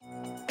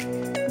Hello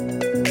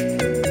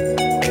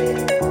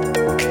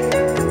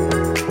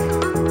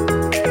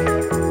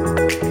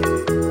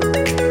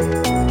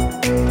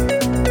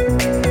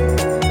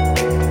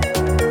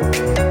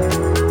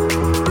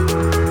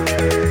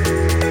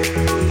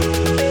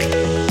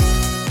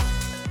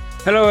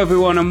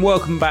everyone and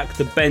welcome back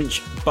to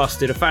Bench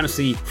Busted, a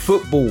fantasy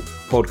football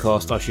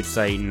podcast I should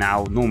say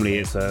now. Normally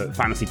it's a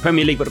fantasy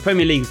Premier League, but the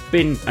Premier League's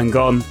been and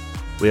gone.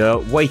 We are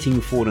waiting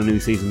for the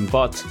new season,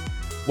 but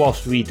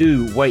whilst we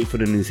do wait for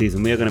the new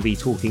season, we are going to be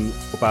talking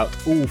about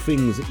all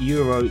things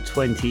Euro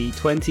 2020,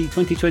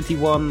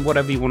 2021,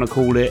 whatever you want to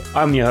call it.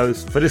 I'm your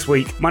host for this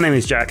week. My name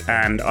is Jack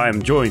and I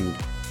am joined,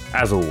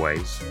 as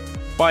always,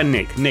 by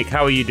Nick. Nick,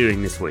 how are you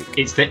doing this week?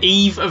 It's the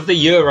eve of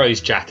the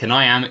Euros, Jack, and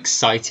I am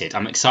excited.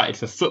 I'm excited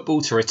for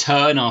football to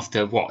return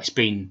after it's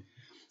been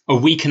a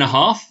week and a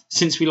half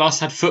since we last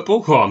had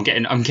football. Oh, I'm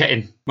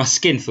getting, my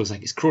skin feels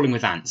like it's crawling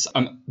with ants.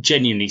 I'm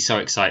genuinely so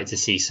excited to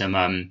see some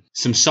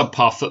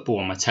subpar football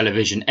on my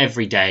television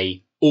every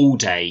day, all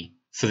day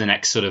for the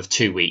next sort of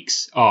 2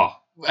 weeks.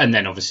 And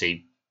then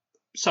obviously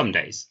some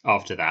days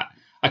after that.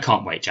 I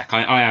can't wait, Jack.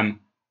 I am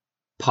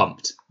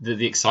pumped.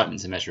 The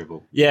excitement's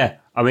immeasurable. Yeah,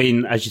 I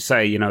mean, as you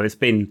say, it's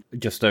been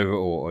just over,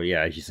 or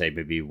as you say,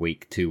 maybe a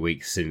week, 2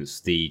 weeks since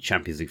the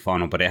Champions League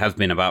final, but it has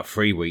been about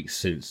 3 weeks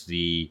since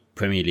the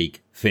Premier League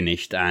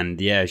finished,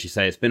 and yeah, as you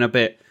say, it's been a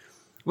bit,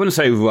 I wouldn't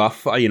say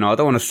rough, I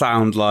don't want to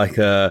sound like,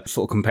 sort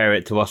of compare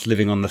it to us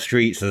living on the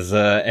streets as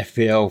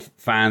FPL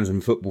fans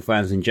and football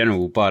fans in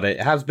general, but it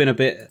has been a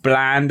bit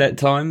bland at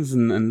times,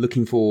 and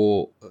looking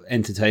for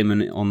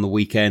entertainment on the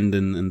weekend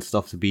and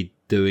stuff to be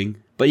doing.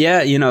 But yeah,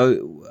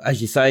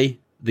 as you say,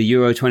 the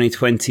Euro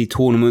 2020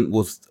 tournament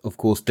was, of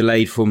course,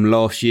 delayed from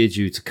last year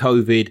due to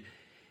COVID.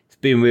 It's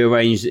been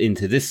rearranged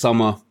into this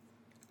summer,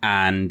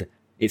 and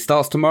it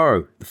starts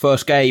tomorrow. The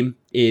first game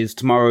is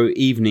tomorrow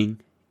evening,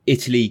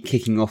 Italy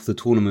kicking off the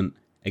tournament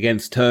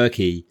against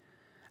Turkey,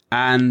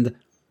 and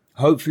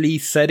hopefully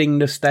setting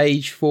the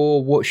stage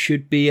for what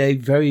should be a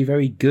very,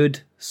 very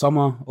good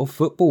summer of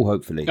football,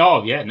 hopefully.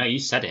 Oh, yeah, no, you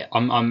said it.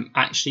 I'm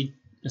actually...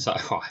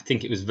 I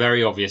think it was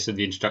very obvious in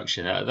the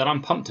introduction that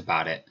I'm pumped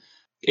about it.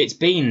 It's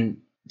been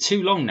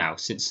too long now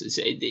since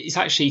it's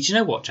actually, do you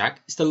know what,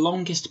 Jack? It's the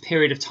longest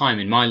period of time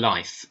in my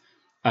life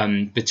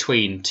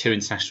between two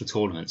international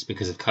tournaments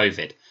because of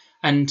COVID.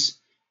 And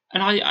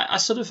I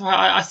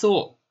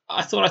thought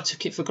I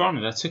took it for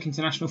granted. I took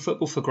international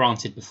football for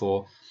granted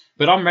before.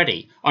 But I'm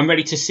ready. I'm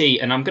ready to see,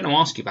 and I'm going to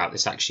ask you about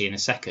this actually in a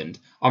second.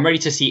 I'm ready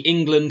to see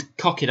England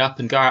cock it up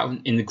and go out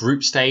in the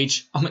group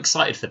stage. I'm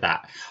excited for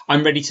that.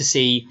 I'm ready to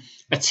see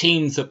a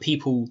team that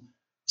people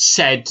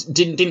said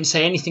didn't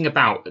say anything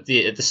about at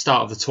the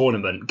start of the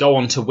tournament go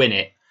on to win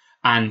it,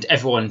 and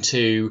everyone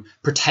to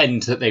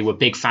pretend that they were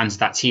big fans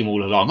of that team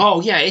all along.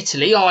 Oh yeah,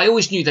 Italy. Oh, I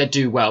always knew they'd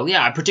do well.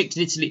 Yeah, I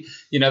predicted Italy.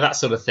 That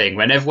sort of thing.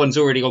 When everyone's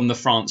already on the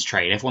France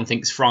train, everyone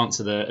thinks France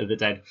are the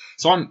dead.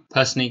 So I'm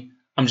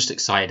just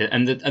excited,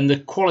 and the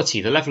quality,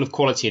 the level of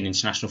quality in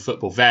international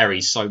football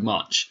varies so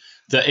much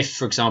that if,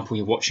 for example,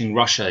 you're watching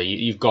Russia,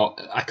 you've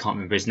got, I can't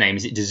remember his name,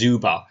 is it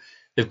Dzuba?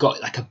 They've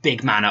got like a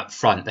big man up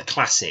front, the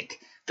classic,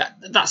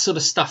 that sort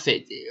of stuff.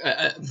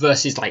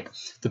 Versus like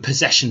the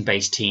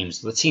possession-based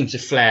teams, the teams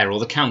of flair, or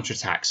the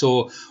counter-attacks,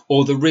 or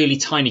the really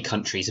tiny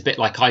countries, a bit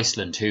like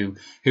Iceland, who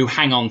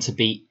hang on to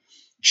beat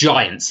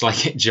giants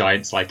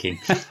like him.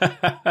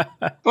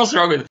 What's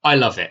wrong with it? I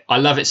love it. I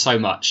love it so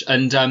much.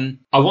 And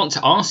I want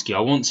to ask you, I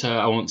want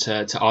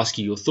to ask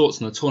you your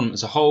thoughts on the tournament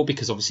as a whole,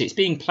 because obviously it's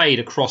being played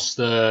across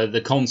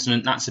the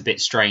continent. That's a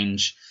bit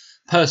strange.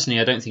 Personally,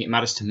 I don't think it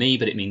matters to me,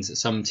 but it means that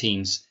some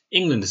teams,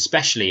 England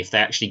especially, if they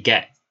actually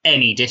get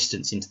any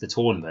distance into the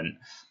tournament,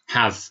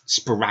 have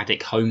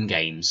sporadic home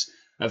games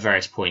at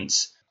various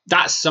points.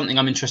 That's something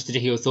I'm interested to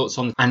hear your thoughts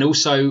on. And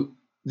also,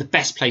 the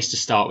best place to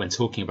start when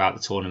talking about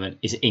the tournament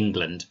is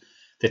England.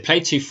 They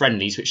played 2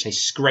 friendlies, which they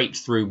scraped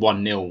through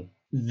 1-0.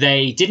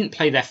 They didn't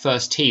play their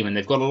first team, and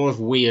they've got a lot of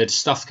weird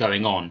stuff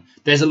going on.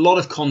 There's a lot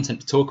of content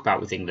to talk about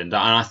with England,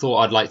 and I thought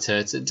I'd like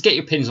to get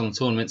your opinions on the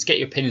tournament, to get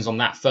your opinions on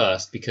that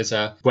first, because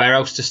where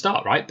else to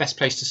start, right? Best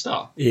place to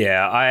start.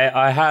 Yeah,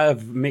 I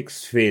have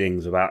mixed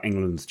feelings about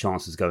England's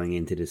chances going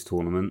into this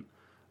tournament.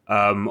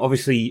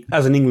 Obviously,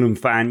 as an England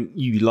fan,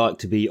 you like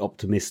to be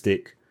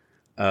optimistic.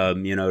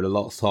 The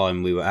last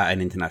time we were at an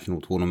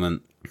international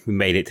tournament, we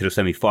made it to the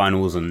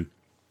semi-finals, and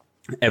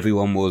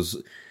everyone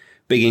was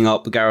bigging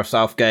up Gareth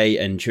Southgate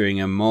and cheering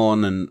him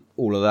on and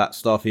all of that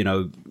stuff.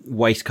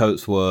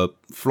 Waistcoats were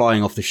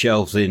flying off the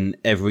shelves in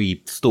every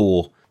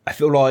store. I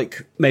feel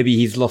like maybe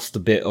he's lost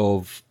a bit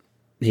of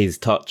his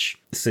touch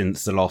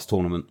since the last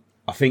tournament.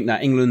 I think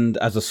that England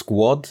as a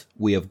squad,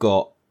 we have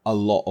got a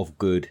lot of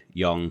good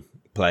young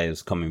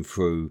players coming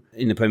through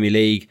in the Premier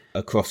League,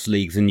 across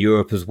leagues in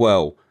Europe as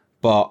well.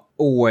 But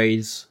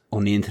always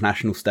on the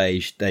international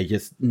stage, they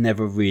just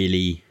never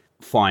really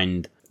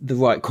find the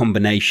right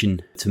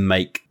combination to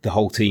make the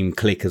whole team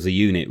click as a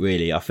unit,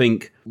 really. I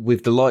think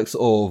with the likes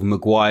of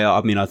Maguire,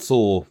 I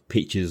saw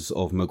pictures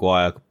of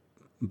Maguire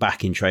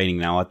back in training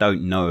now. I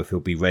don't know if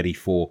he'll be ready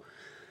for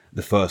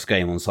the first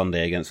game on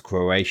Sunday against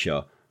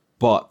Croatia,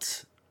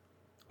 but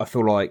I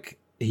feel like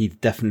he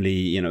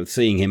definitely,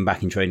 seeing him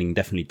back in training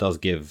definitely does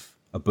give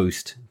a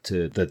boost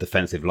to the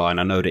defensive line.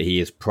 I know that he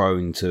is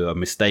prone to a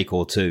mistake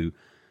or two.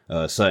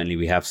 Certainly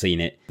we have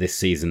seen it this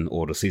season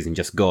or the season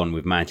just gone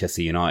with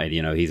Manchester United.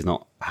 He's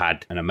not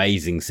had an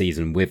amazing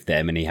season with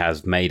them and he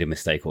has made a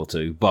mistake or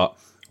two. But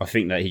I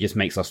think that he just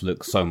makes us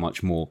look so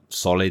much more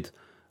solid.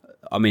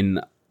 I mean,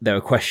 there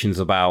are questions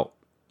about,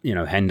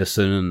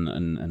 Henderson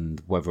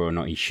and whether or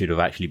not he should have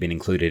actually been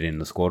included in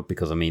the squad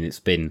because, it's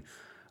been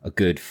a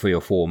good 3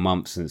 or 4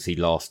 months since he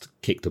last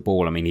kicked the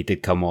ball. He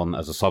did come on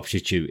as a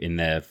substitute in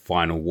their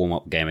final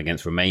warm-up game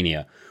against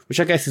Romania, which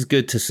I guess is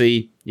good to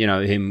see,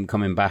 him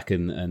coming back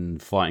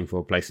and fighting for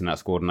a place in that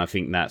squad. And I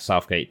think that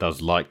Southgate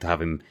does like to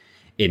have him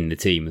in the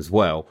team as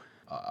well.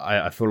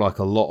 I feel like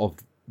a lot of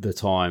the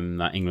time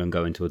that England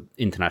go into an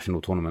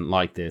international tournament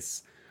like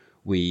this,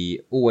 we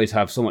always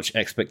have so much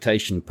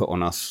expectation put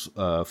on us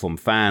from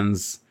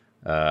fans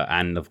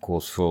and, of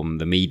course, from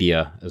the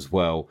media as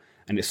well.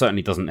 And it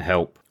certainly doesn't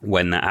help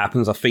when that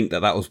happens. I think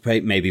that was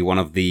maybe one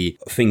of the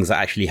things that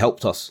actually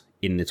helped us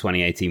in the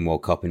 2018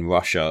 World Cup in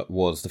Russia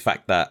was the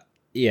fact that,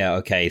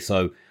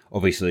 so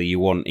obviously you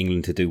want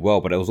England to do well,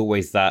 but there was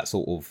always that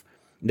sort of,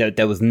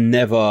 there was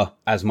never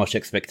as much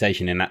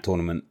expectation in that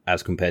tournament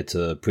as compared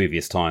to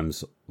previous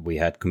times we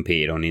had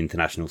competed on the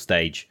international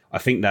stage. I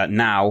think that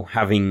now,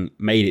 having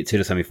made it to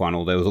the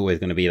semi-final, there was always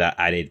going to be that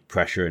added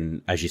pressure.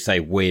 And as you say,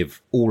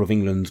 with all of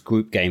England's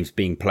group games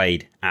being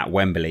played at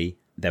Wembley,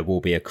 there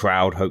will be a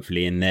crowd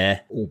hopefully in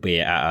there,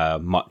 albeit at a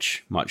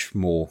much, much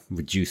more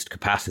reduced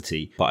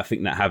capacity. But I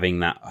think that having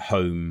that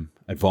home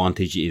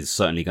advantage is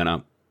certainly going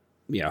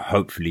to,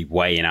 hopefully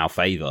weigh in our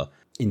favour.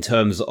 In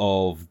terms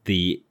of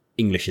the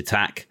English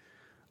attack,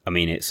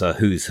 it's a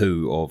who's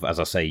who of, as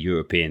I say,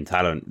 European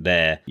talent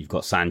there. You've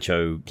got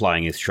Sancho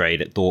plying his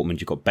trade at Dortmund.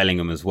 You've got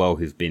Bellingham as well,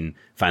 who's been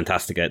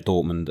fantastic at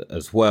Dortmund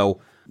as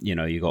well.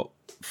 You've got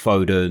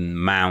Foden,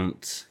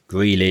 Mount,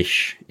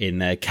 Grealish in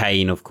there,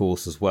 Kane, of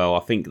course, as well.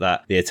 I think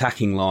that the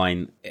attacking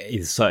line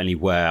is certainly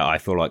where I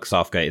feel like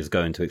Southgate is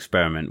going to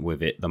experiment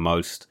with it the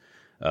most.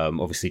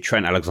 Obviously,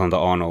 Trent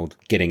Alexander-Arnold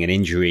getting an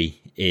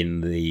injury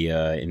in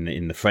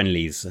the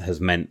friendlies has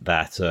meant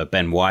that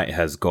Ben White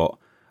has got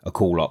a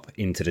call up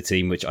into the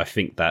team, which I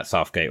think that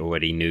Southgate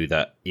already knew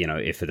that,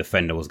 if a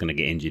defender was going to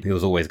get injured, he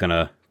was always going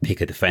to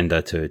pick a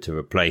defender to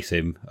replace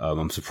him.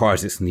 I'm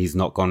surprised he's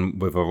not gone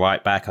with a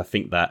right back. I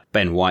think that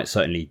Ben White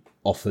certainly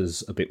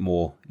offers a bit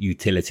more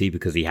utility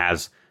because he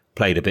has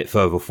played a bit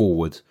further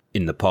forward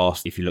in the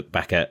past. If you look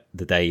back at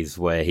the days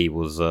where he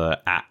was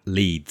at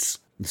Leeds,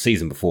 the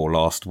season before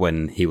last,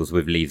 when he was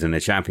with Leeds in the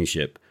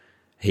Championship,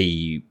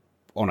 he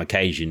on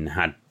occasion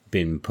had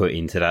been put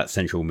into that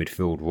central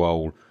midfield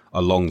role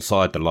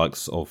alongside the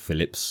likes of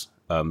Phillips.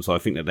 So I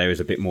think that there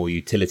is a bit more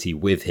utility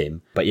with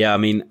him. But yeah,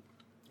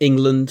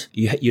 England,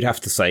 you'd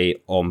have to say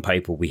on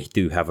paper, we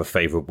do have a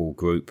favourable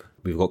group.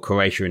 We've got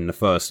Croatia in the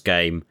first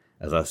game.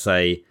 As I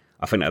say,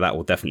 I think that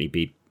will definitely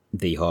be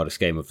the hardest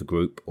game of the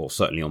group, or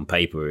certainly on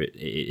paper,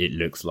 it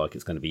looks like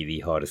it's going to be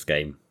the hardest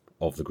game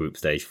of the group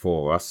stage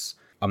for us.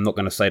 I'm not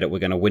going to say that we're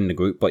going to win the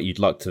group, but you'd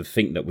like to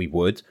think that we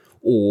would.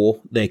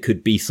 Or there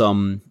could be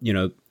some,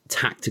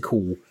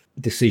 tactical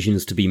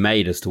decisions to be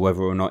made as to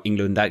whether or not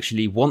England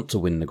actually want to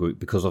win the group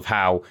because of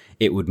how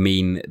it would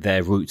mean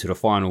their route to the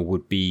final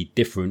would be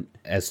different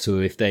as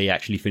to if they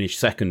actually finish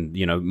second.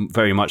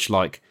 Very much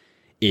like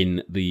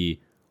in the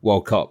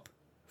World Cup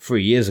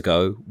 3 years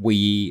ago,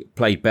 we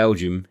played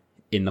Belgium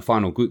in the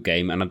final group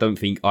game, and I don't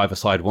think either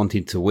side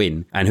wanted to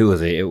win. And who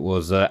was it? It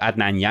was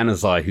Adnan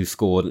Januzaj who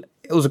scored.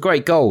 It was a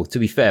great goal, to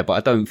be fair, but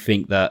I don't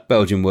think that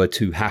Belgium were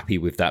too happy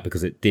with that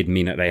because it did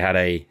mean that they had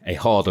a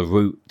harder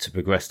route to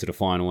progress to the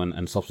final,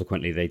 and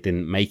subsequently they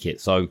didn't make it.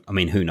 So,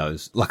 who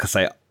knows? Like I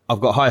say, I've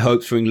got high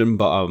hopes for England,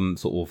 but I'm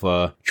sort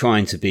of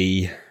trying to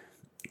be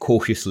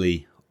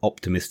cautiously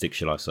optimistic,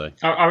 shall I say.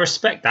 I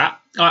respect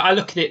that. I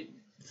look at it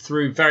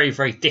through very,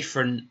 very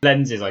different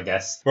lenses, I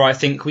guess, where I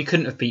think we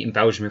couldn't have beaten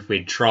Belgium if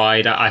we'd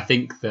tried. I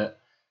think that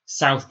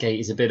Southgate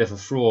is a bit of a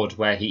fraud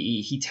where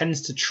he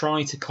tends to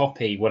try to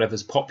copy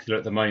whatever's popular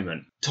at the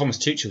moment. Thomas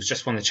Tuchel's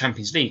just won the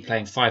Champions League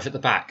playing 5 at the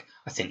back.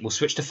 I think we'll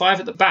switch to 5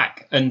 at the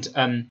back.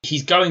 And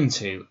he's going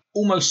to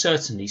almost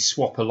certainly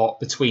swap a lot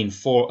between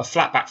a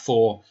flat back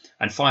 4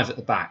 and 5 at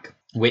the back,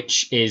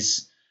 which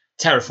is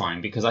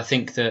terrifying because I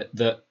think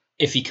that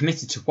if he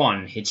committed to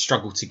one, he'd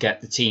struggle to get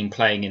the team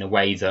playing in a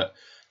way that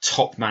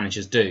top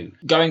managers do.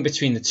 Going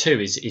between the two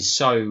is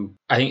so,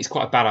 I think it's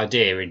quite a bad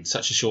idea in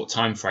such a short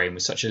time frame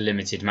with such a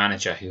limited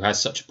manager who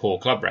has such a poor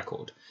club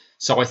record.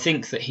 So I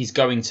think that he's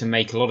going to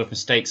make a lot of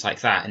mistakes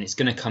like that, and it's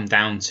going to come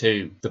down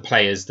to the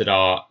players that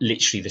are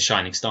literally the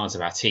shining stars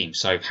of our team.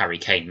 So Harry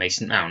Kane,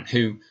 Mason Mount,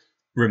 who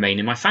remain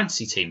in my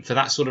fantasy team for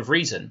that sort of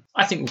reason.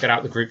 I think we'll get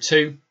out the group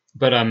too.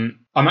 But I'm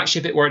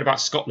actually a bit worried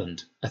about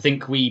Scotland. I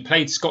think we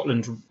played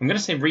Scotland, I'm going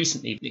to say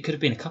recently, it could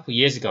have been a couple of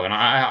years ago, and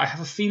I have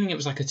a feeling it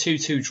was like a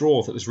 2-2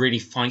 draw that was really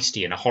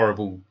feisty and a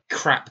horrible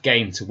crap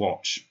game to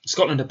watch.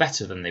 Scotland are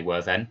better than they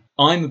were then.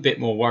 I'm a bit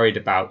more worried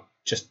about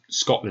just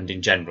Scotland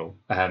in general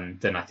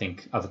than I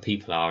think other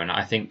people are, and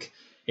I think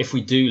if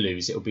we do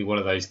lose, it'll be one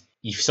of those.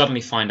 You suddenly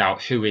find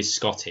out who is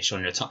Scottish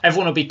on your top.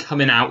 Everyone will be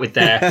coming out with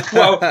their,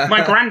 well,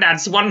 my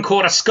granddad's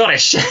 1/4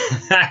 Scottish.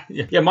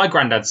 Yeah, my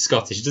granddad's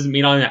Scottish. It doesn't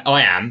mean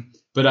I am,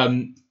 but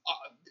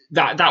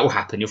that will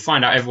happen. You'll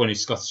find out everyone who's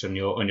Scottish on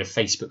your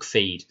Facebook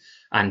feed,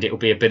 and it'll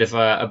be a bit of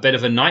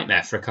a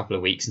nightmare for a couple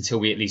of weeks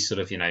until we at least sort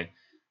of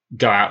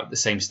go out at the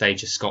same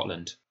stage as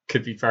Scotland.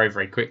 Could be very,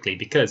 very quickly,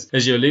 because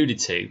as you alluded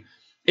to,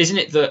 isn't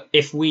it that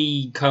if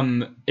we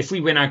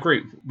win our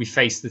group, we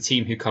face the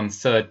team who come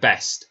third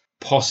best,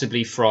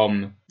 possibly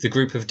from the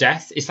group of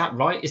death? Is that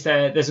right?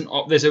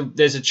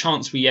 There's a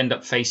chance we end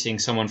up facing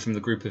someone from the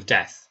group of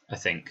death, I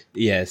think.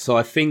 Yeah, so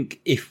I think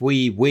if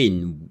we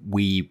win,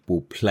 we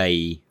will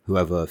play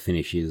whoever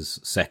finishes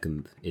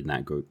second in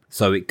that group.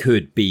 So it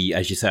could be,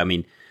 as you say, I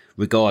mean,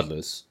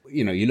 regardless,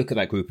 you look at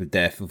that group of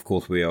death, of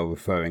course we are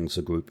referring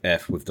to Group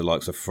F with the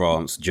likes of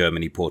France,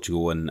 Germany,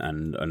 Portugal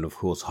and of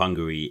course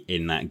Hungary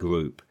in that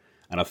group.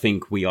 And I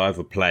think we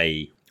either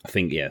play,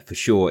 for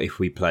sure, if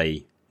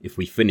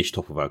we finish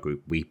top of our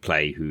group, we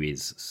play who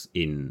is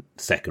in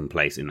second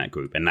place in that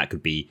group. And that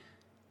could be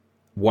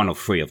one of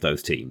three of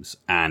those teams.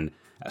 And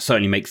that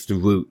certainly makes the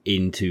route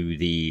into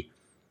the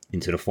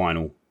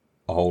final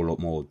a whole lot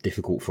more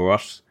difficult for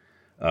us.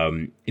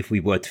 If we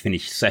were to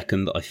finish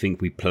second, I think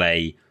we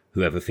play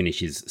whoever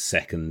finishes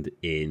second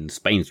in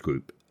Spain's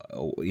group.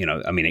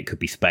 It could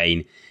be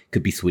Spain,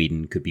 could be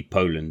Sweden, could be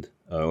Poland.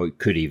 Or it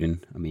could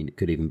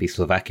even be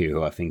Slovakia,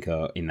 who I think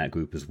are in that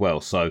group as well.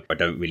 So I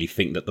don't really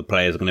think that the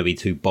players are going to be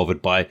too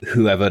bothered by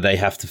whoever they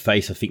have to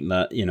face. I think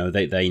that,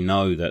 they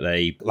know that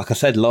like I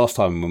said last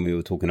time when we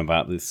were talking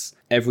about this,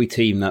 every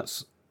team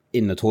that's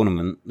in the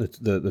tournament,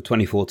 the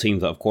 24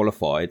 teams that have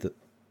qualified,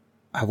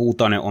 have all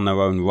done it on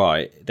their own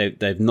right.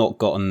 They've not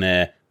gotten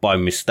there by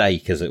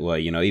mistake, as it were.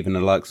 Even the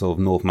likes of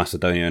North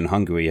Macedonia and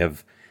Hungary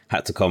have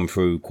had to come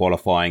through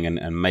qualifying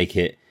and make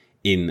it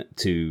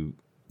into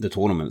the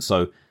tournament.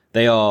 So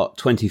they are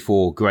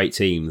 24 great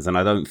teams, and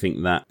I don't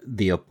think that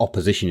the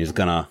opposition is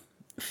going to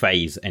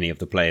phase any of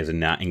the players in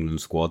that England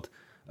squad.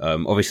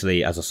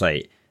 Obviously, as I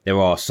say, there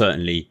are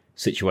certainly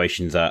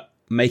situations that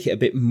make it a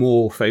bit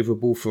more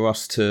favourable for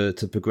us to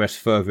progress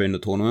further in the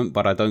tournament,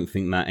 but I don't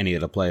think that any of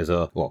the players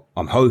are, well,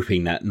 I'm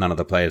hoping that none of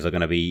the players are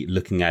going to be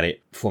looking at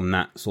it from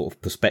that sort of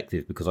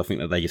perspective, because I think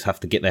that they just have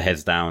to get their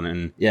heads down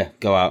and,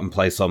 go out and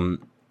play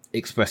some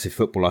expressive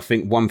football. I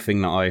think one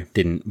thing that I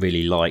didn't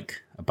really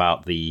like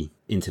about the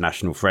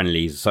international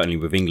friendlies, certainly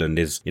with England,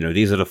 is,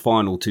 these are the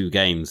final two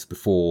games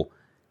before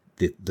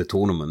the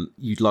tournament.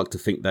 You'd like to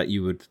think that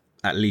you would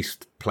at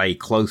least play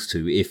close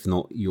to, if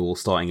not your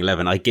starting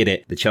 11. I get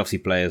it, the Chelsea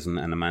players and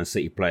the Man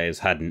City players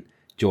hadn't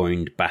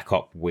joined back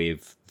up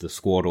with the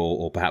squad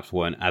or perhaps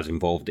weren't as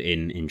involved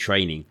in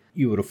training.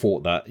 You would have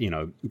thought that,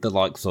 the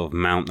likes of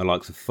Mount, the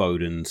likes of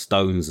Foden,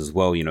 Stones as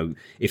well,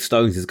 if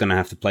Stones is going to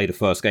have to play the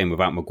first game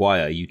without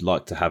Maguire, you'd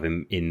like to have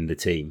him in the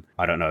team.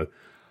 I don't know.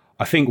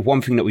 I think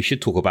one thing that we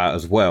should talk about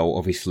as well,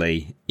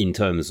 obviously, in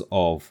terms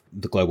of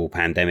the global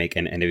pandemic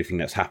and everything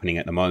that's happening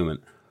at the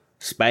moment,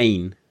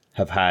 Spain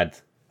have had,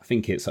 I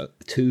think it's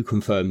 2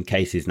 confirmed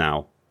cases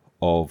now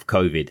of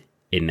COVID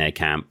in their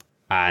camp.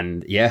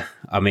 And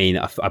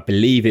I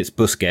believe it's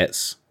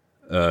Busquets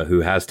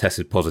who has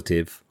tested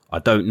positive. I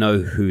don't know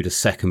who the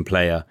second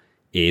player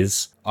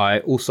is. I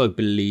also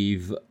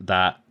believe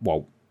that,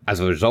 as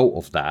a result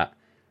of that,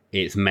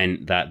 it's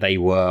meant that they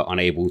were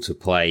unable to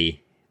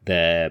play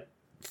their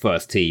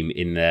first team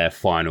in their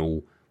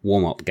final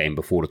warm-up game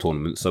before the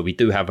tournament. So we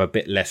do have a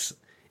bit less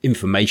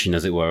information,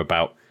 as it were,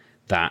 about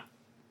that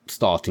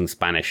starting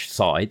Spanish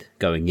side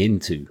going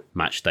into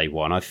match day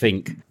 1. I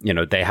think,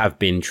 they have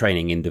been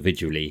training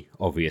individually,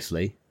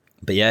 obviously.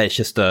 But it's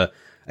just,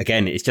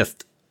 it's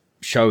just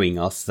showing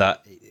us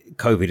that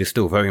COVID is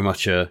still very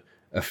much a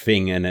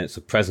thing and it's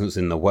a presence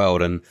in the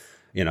world. And,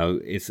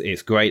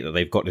 it's great that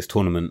they've got this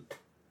tournament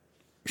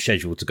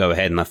scheduled to go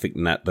ahead. And I think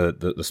that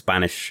the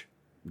Spanish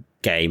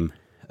game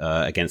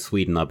against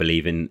Sweden, I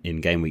believe, in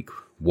game week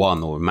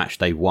 1 or match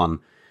day 1,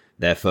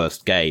 their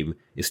first game,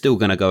 is still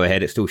going to go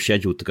ahead. It's still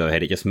scheduled to go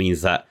ahead. It just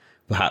means that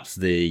perhaps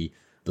the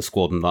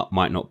squad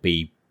might not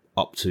be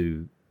up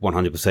to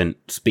 100%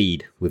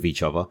 speed with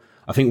each other.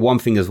 I think one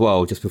thing as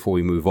well, just before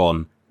we move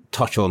on,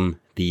 touch on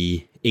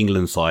the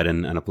England side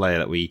and a player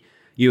that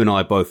you and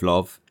I both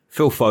love,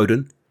 Phil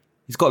Foden.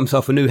 He's got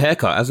himself a new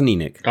haircut, hasn't he,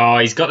 Nick? Oh,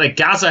 he's got the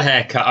Gaza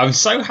haircut. I'm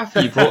so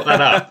happy you brought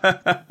that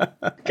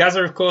up.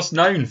 Gaza, of course,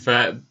 known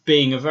for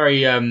being a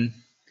very... known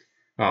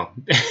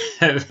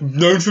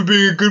for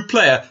being a good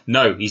player.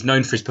 No, he's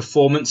known for his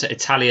performance at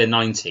Italia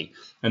 90.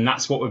 And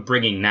that's what we're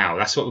bringing now.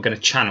 That's what we're going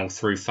to channel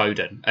through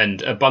Foden.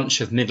 And a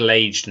bunch of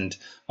middle-aged and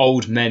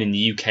old men in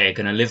the UK are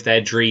going to live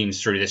their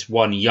dreams through this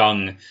one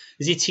young...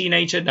 Is he a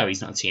teenager? No,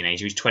 he's not a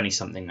teenager. He's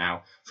 20-something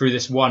now. Through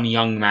this one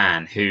young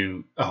man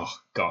who, oh,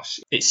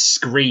 gosh, it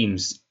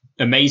screams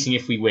amazing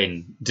if we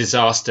win,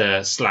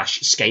 disaster /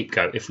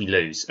 scapegoat if we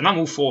lose. And I'm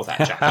all for that,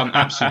 Jack. I'm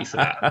absolutely for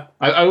that.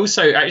 I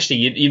also, actually,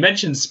 you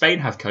mentioned Spain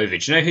have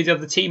COVID. Do you know who the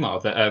other team are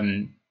that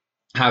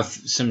have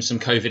some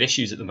COVID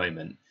issues at the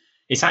moment?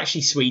 It's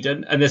actually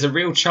Sweden. And there's a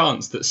real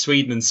chance that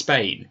Sweden and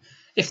Spain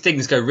if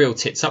things go real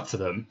tits up for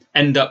them,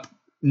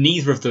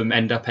 neither of them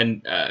end up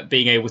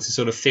being able to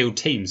sort of field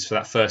teams for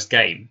that first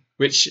game,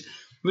 which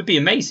would be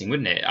amazing,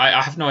 wouldn't it?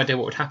 I have no idea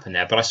what would happen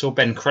there, but I saw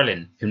Ben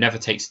Crellin, who never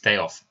takes a day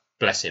off,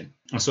 bless him.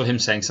 I saw him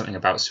saying something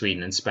about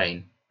Sweden and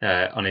Spain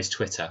on his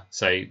Twitter.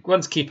 So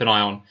one to keep an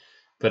eye on.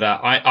 But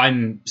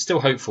I'm still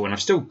hopeful, and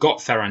I've still got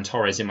Ferran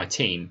Torres in my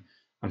team.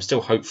 I'm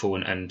still hopeful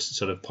and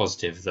sort of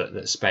positive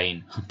that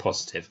Spain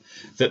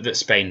that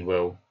Spain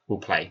will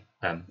play.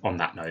 On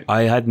that note,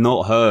 I had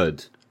not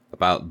heard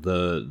about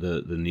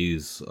the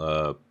news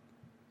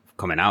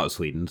coming out of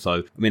Sweden, so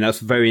I mean that's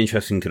very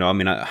interesting to know. I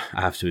mean, I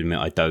have to admit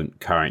I don't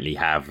currently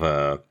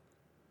have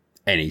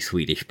any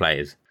Swedish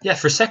players. Yeah,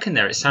 for a second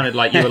there, it sounded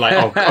like you were like,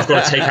 "Oh, I've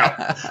got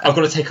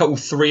to take out all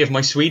 3 of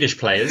my Swedish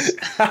players."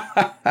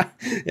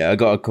 Yeah, I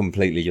got to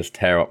completely just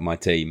tear up my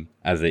team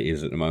as it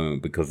is at the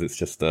moment because it's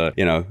just, I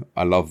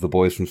love the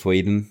boys from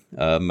Sweden,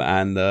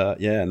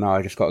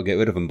 I just got to get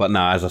rid of them. But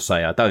no, as I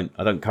say, I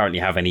don't currently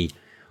have any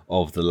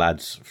of the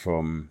lads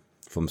from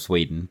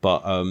Sweden.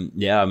 But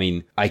I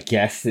mean, I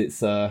guess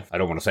it's I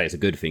don't want to say it's a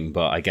good thing,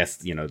 but I guess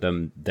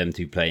them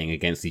two playing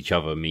against each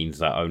other means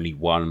that only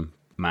one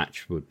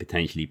match would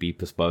potentially be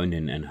postponed,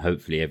 and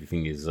hopefully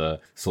everything is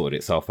sorted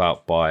itself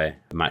out by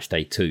match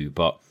day 2.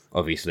 But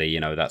obviously,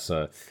 that's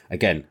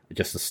again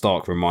just a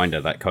stark reminder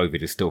that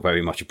COVID is still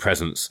very much a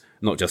presence,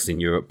 not just in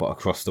Europe but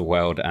across the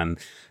world. And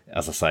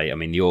as I say, I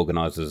mean, the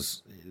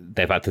organisers,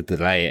 they've had to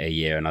delay it a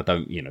year, and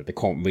they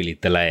can't really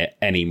delay it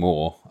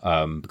anymore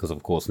because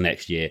of course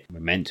next year we're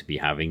meant to be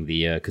having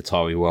the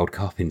Qatari World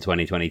Cup in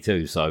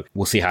 2022. So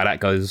we'll see how that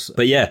goes.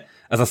 But yeah,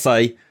 as I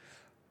say,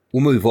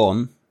 we'll move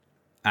on.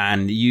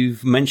 And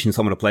you've mentioned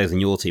some of the players in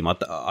your team.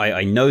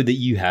 I know that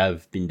you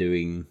have been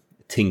doing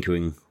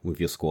tinkering with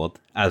your squad,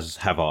 as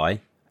have I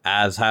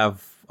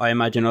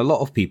imagine a lot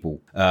of people.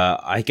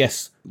 I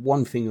guess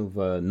one thing of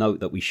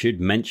note that we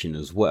should mention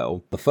as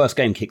well, the first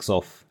game kicks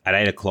off at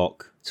 8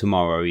 o'clock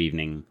tomorrow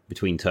evening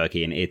between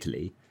Turkey and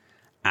Italy.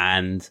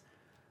 And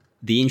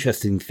the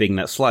interesting thing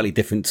that's slightly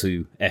different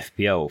to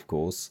FPL, of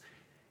course,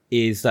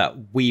 is that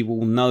we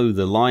will know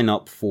the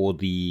lineup for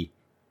the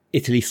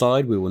Italy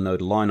side, we will know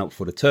the lineup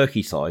for the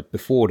Turkey side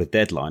before the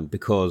deadline,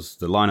 because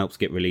the lineups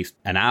get released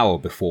an hour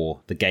before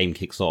the game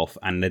kicks off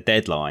and the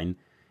deadline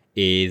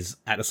is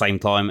at the same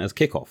time as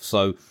kickoff.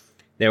 So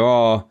there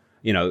are,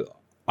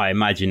 I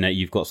imagine that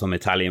you've got some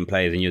Italian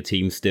players in your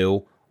team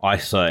still. I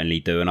certainly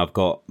do, and I've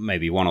got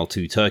maybe 1 or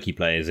 2 Turkey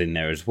players in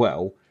there as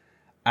well.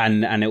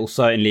 And it will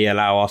certainly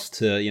allow us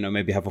to,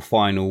 maybe have a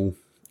final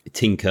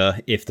tinker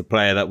if the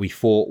player that we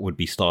thought would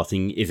be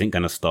starting isn't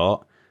going to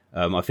start.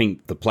 I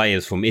think the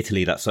players from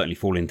Italy that certainly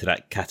fall into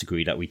that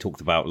category that we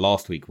talked about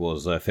last week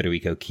was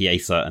Federico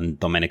Chiesa and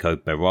Domenico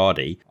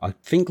Berardi. I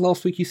think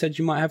last week you said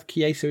you might have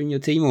Chiesa in your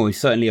team, or he's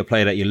certainly a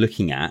player that you're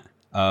looking at.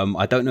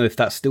 I don't know if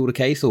that's still the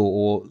case,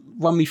 or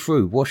run me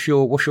through. What's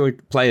your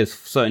players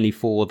certainly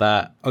for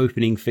that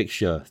opening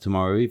fixture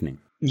tomorrow evening?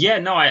 Yeah,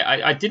 no,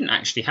 I didn't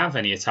actually have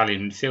any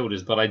Italian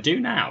midfielders, but I do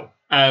now.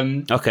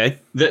 Okay.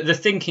 The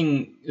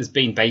thinking has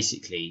been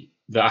basically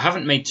that I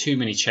haven't made too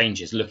many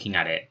changes looking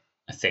at it,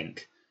 I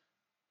think.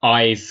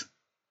 I've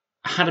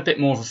had a bit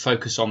more of a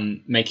focus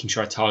on making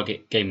sure I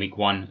target game week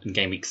 1 and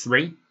game week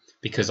 3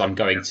 because I'm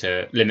going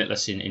to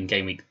Limitless in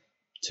game week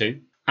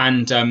 2.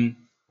 And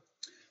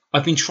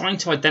I've been trying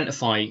to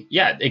identify,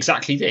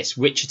 exactly this,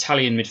 which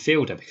Italian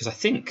midfielder, because I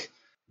think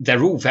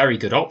they're all very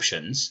good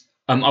options.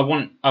 I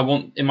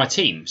want in my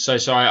team. So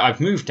I've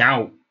moved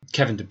out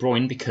Kevin De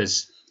Bruyne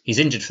because he's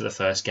injured for the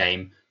first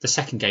game. The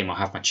second game I'll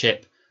have my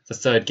chip. The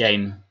third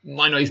game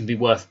might not even be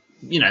worth.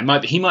 He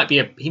might be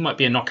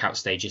a knockout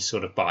stages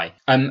sort of buy.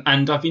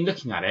 And I've been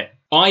looking at it.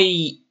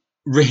 I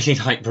really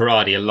like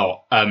Berardi a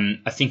lot.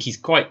 I think he's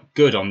quite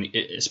good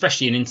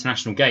especially in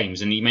international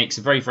games, and he makes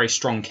a very, very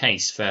strong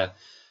case for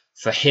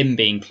him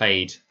being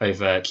played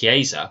over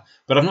Chiesa.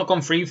 But I've not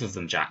gone for either of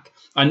them, Jack.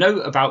 I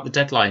know about the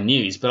deadline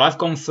news, but I've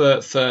gone for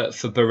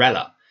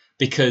Barella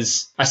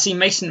because I see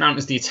Mason Mount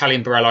as the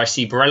Italian Barella. I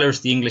see Barella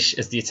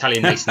as the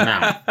Italian Mason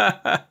Mount.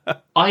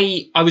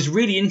 I was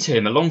really into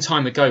him a long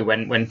time ago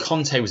when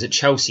Conte was at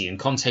Chelsea and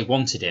Conte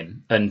wanted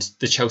him and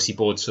the Chelsea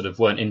board sort of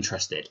weren't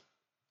interested.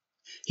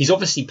 He's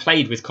obviously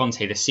played with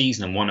Conte this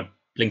season and won a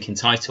blinking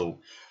title.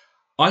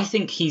 I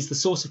think he's the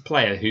sort of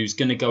player who's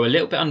going to go a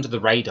little bit under the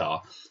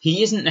radar.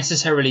 He isn't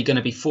necessarily going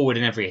to be forward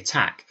in every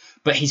attack,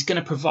 but he's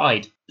going to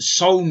provide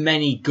so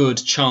many good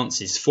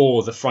chances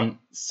for the front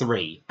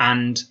 3.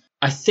 And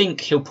I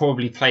think he'll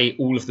probably play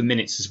all of the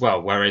minutes as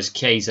well, whereas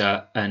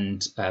Chiesa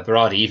and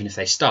Berardi, even if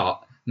they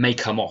start, may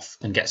come off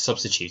and get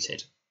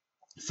substituted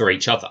for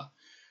each other.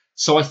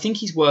 So I think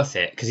he's worth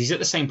it because he's at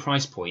the same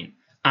price point.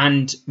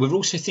 And we're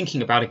also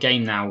thinking about a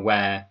game now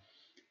where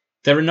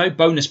there are no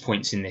bonus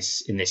points in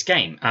this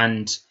game.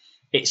 And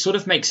it sort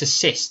of makes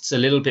assists a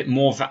little bit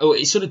more...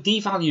 it sort of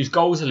devalues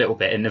goals a little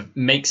bit and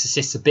makes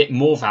assists a bit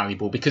more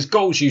valuable because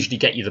goals usually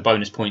get you the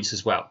bonus points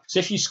as well. So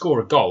if you score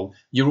a goal,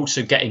 you're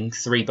also getting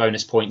 3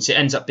 bonus points. It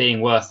ends up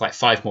being worth like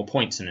 5 more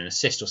points than an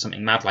assist or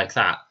something mad like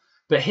that.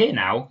 But here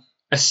now,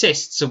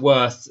 assists are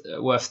worth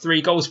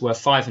 3, goals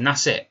worth 5, and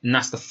that's it. And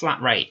that's the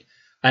flat rate.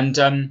 And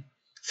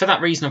for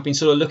that reason, I've been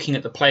sort of looking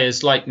at the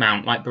players like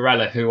Mount, like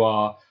Barella, who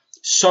are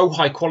so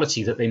high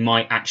quality that they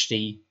might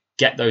actually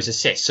get those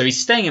assists. So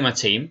he's staying in my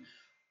team.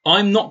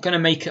 I'm not going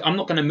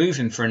to move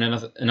him for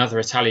another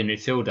Italian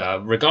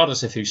midfielder,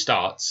 regardless of who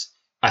starts.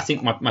 I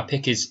think my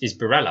pick is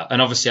Barella. And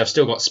obviously I've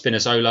still got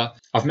Spinazzola.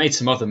 I've made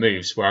some other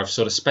moves where I've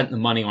sort of spent the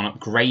money on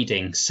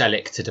upgrading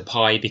Selic to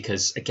Depay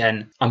because,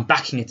 again, I'm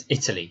backing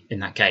Italy in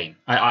that game.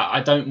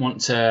 I don't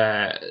want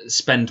to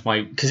spend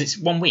because it's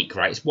 1 week,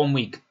 right? It's 1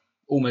 week,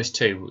 almost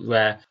 2,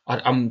 where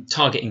I'm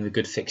targeting the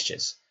good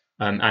fixtures.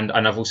 And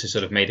I've also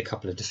sort of made a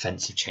couple of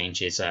defensive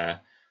changes.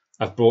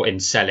 I've brought in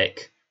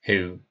Selic,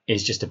 who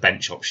is just a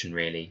bench option,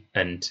 really,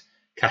 and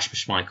Kasper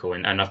Schmeichel.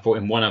 And I've brought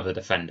in one other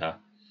defender.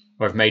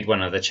 Or I've made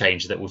one other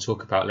change that we'll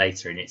talk about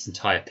later in its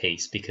entire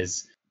piece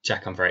because,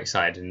 Jack, I'm very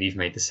excited and you've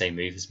made the same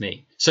move as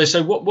me.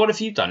 So what have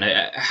you done?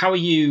 How are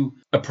you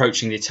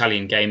approaching the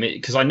Italian game?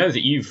 Because I know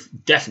that you've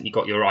definitely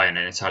got your eye on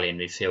an Italian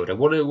midfielder.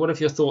 What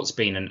have your thoughts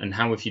been and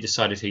how have you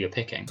decided who you're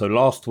picking? So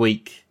last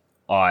week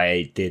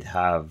I did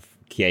have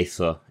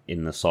Chiesa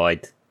in the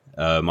side.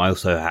 I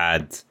also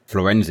had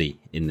Florenzi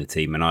in the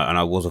team and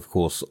I was, of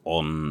course,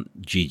 on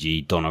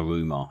Gigi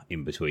Donnarumma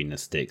in between the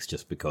sticks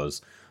just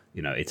because...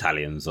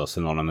 Italians are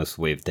synonymous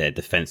with their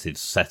defensive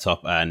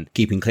setup and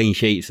keeping clean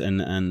sheets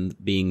and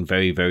being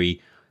very,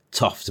 very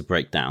tough to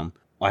break down.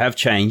 I have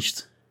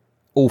changed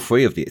all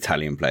 3 of the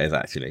Italian players,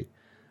 actually.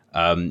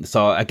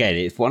 So, again,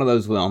 it's one of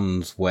those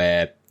ones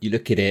where you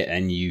look at it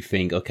and you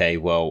think, okay,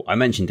 well, I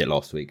mentioned it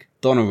last week.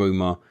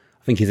 Donnarumma,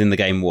 I think he's in the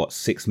game,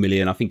 6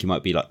 million? I think he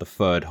might be like the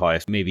 3rd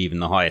highest, maybe even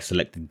the highest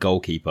selected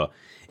goalkeeper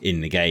in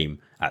the game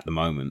at the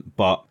moment.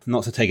 But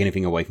not to take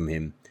anything away from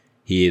him.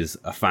 He is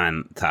a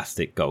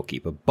fantastic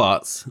goalkeeper,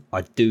 but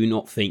I do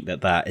not think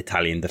that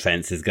Italian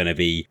defence is going to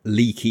be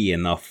leaky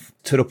enough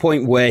to the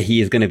point where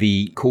he is going to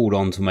be called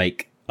on to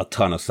make a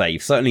ton of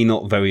saves. Certainly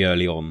not very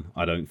early on,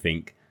 I don't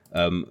think.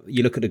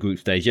 You look at the group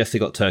stage, yes, they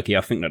got Turkey.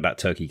 I think that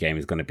Turkey game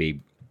is going to be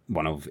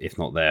one of, if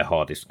not their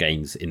hardest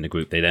games in the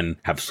group. They then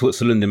have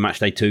Switzerland in match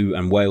day 2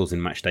 and Wales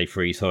in match day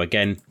 3. So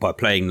again, by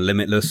playing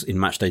Limitless in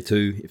match day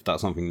 2, if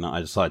that's something that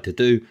I decide to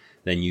do,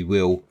 then you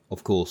will,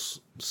 of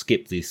course,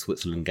 skip the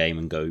Switzerland game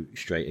and go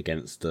straight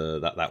against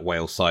that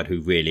Wales side,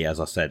 who really, as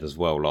I said as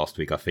well last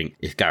week, I think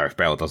if Gareth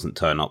Bale doesn't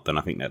turn up, then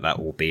I think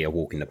that will be a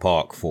walk in the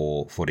park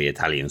for the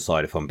Italian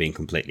side, if I'm being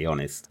completely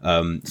honest.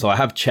 So I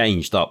have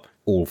changed up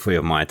all 3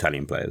 of my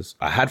Italian players.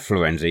 I had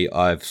Florenzi.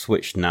 I've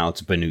switched now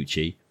to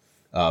Bonucci.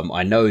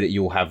 I know that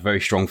you'll have very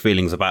strong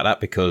feelings about that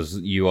because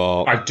you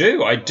are... I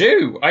do.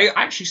 I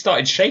actually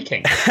started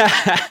shaking.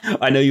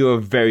 I know you are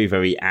very,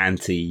 very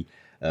anti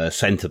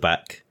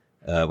centre-back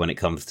when it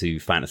comes to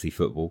fantasy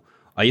football.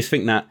 I just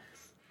think that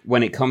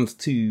when it comes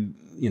to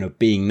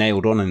being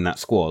nailed on in that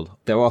squad,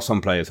 there are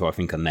some players who I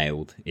think are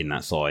nailed in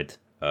that side.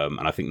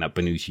 And I think that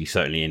Bonucci,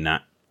 certainly in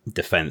that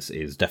defence,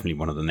 is definitely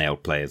one of the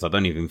nailed players. I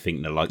don't even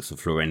think the likes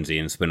of Florenzi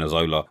and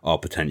Spinazzola are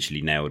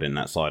potentially nailed in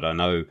that side. I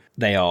know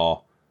they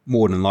are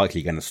more than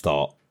likely going to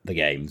start the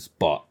games,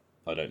 but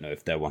I don't know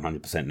if they're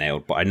 100%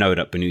 nailed. But I know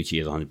that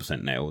Bonucci is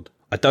 100% nailed.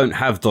 I don't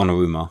have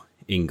Donnarumma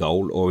in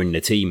goal or in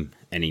the team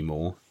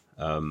anymore.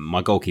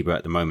 My goalkeeper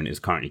at the moment is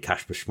currently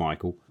Kasper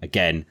Schmeichel.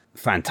 Again,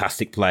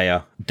 fantastic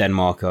player.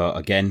 Denmark are,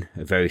 again,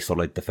 a very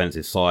solid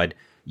defensive side.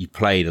 You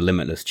play the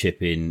Limitless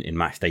chip in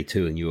match day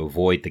 2 and you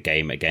avoid the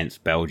game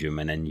against Belgium,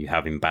 and then you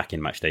have him back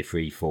in match day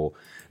 3 for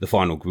the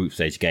final group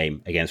stage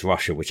game against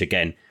Russia, which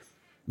again,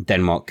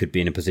 Denmark could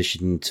be in a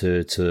position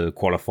to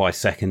qualify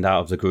second out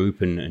of the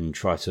group and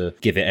try to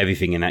give it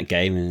everything in that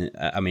game. And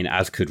I mean,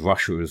 as could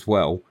Russia as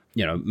well.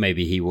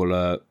 Maybe he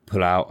will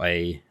pull out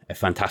a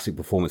fantastic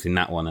performance in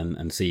that one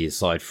and see his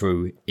side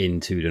through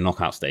into the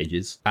knockout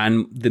stages.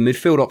 And the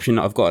midfield option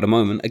that I've got at the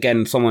moment,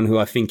 again, someone who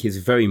I think is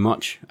very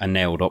much a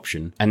nailed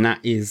option, and that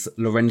is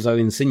Lorenzo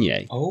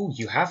Insigne. Oh,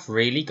 you have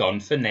really gone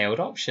for nailed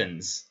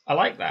options. I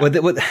like that.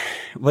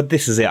 Well,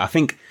 this is it. I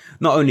think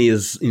not only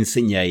is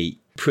Insigne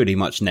pretty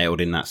much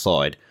nailed in that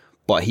side,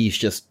 but he's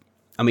just,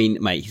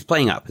 mate, he's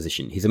playing out of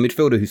position. He's a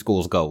midfielder who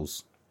scores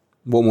goals.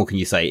 What more can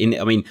you say?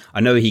 I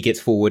know he gets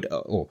forward,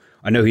 or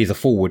I know he's a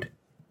forward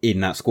in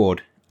that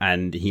squad,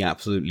 and he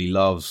absolutely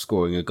loves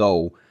scoring a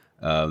goal,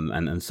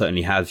 and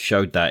certainly has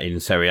showed that in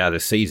Serie A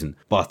this season.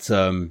 But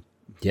I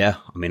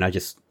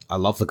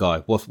love the guy.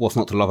 What's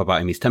not to love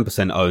about him? He's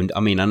 10% owned. I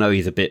know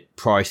he's a bit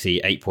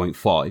pricey,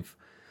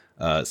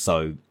 8.5.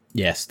 So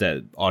yes,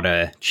 there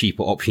are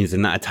cheaper options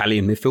in that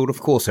Italian midfield.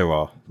 Of course there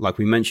are. Like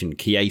we mentioned,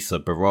 Chiesa,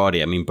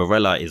 Berardi.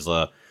 Barella is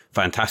a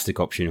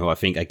fantastic option who I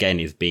think again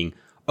is being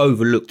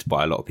overlooked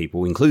by a lot of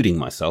people, including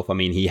myself.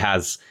 He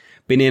has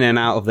been in and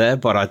out of there,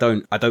 but I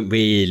don't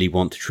really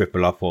want to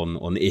triple up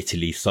on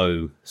Italy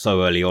so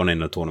early on in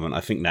the tournament. I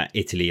think that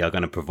Italy are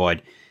going to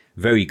provide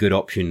very good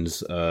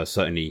options,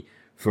 certainly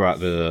throughout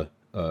the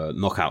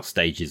knockout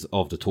stages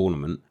of the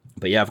tournament.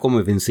 But yeah, I've gone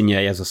with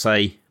Insigne, as I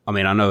say.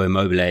 I know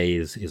Immobile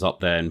is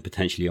up there and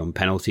potentially on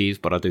penalties,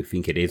 but I do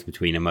think it is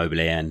between Immobile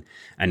and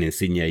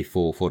Insigne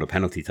for the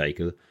penalty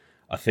taker.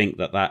 I think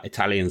that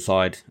Italian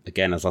side,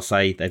 again, as I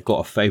say, they've got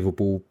a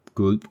favourable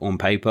group on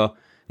paper.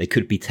 They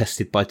could be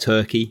tested by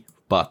Turkey,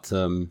 but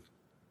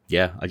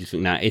I just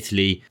think now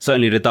Italy,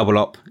 certainly the double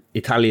up,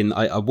 Italian,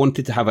 I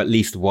wanted to have at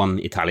least one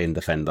Italian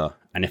defender.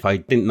 And if I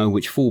didn't know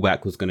which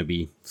fullback was going to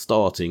be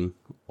starting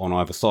on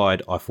either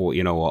side, I thought,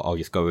 you know what, I'll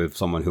just go with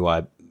someone who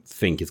I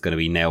think is going to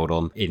be nailed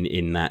on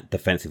in that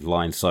defensive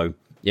line. So,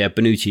 yeah,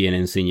 Bonucci and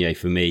Insigne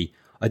for me.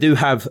 I do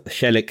have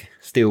Shelik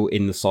still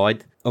in the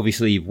side.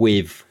 Obviously,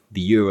 with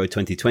the Euro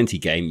 2020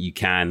 game, you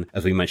can,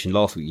 as we mentioned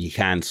last week, you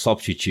can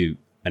substitute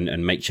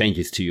and make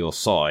changes to your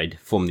side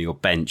from your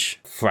bench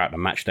throughout the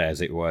match day,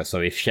 as it were.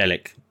 So if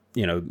Shelik,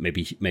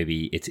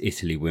 maybe it's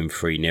Italy win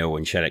 3-0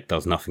 and Shelik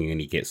does nothing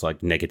and he gets like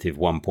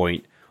 -1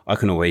 point, I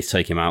can always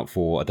take him out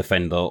for a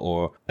defender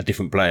or a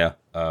different player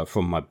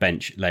from my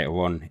bench later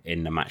on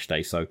in the match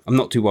day. So I'm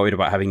not too worried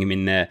about having him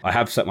in there. I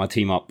have set my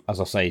team up, as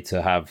I say,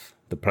 to have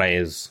the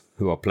players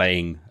who are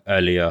playing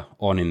earlier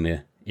on in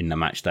the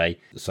match day,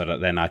 so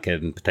that then I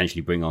can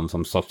potentially bring on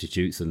some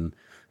substitutes and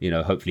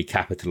hopefully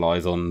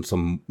capitalise on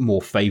some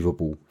more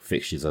favourable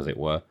fixtures, as it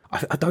were.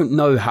 I don't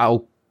know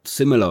how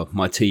similar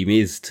my team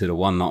is to the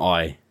one that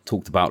I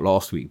talked about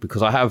last week,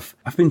 because I've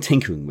been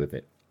tinkering with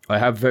it. I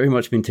have very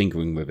much been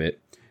tinkering with it.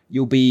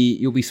 You'll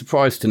be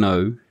surprised to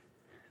know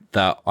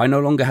that I no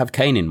longer have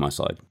Kane in my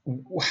side.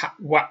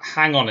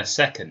 Hang on a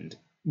second.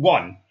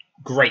 One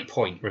great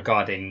point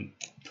regarding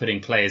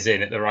putting players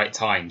in at the right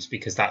times,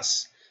 because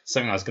that's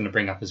something I was going to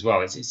bring up as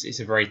well. It's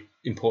a very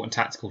important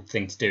tactical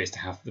thing to do, is to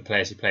have the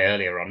players who play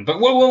earlier on. But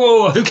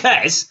whoa, who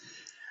cares?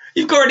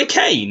 You've got already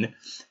Kane.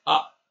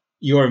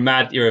 You're a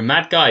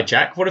mad guy,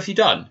 Jack. What have you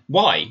done?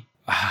 Why?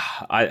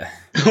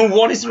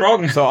 What is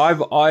wrong? So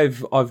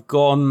I've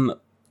gone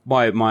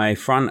my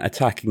front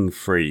attacking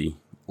three,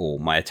 or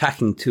my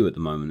attacking two at the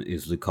moment,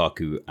 is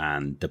Lukaku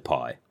and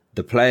Depay.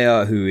 The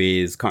player who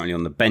is currently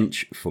on the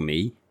bench for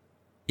me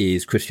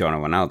is Cristiano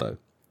Ronaldo.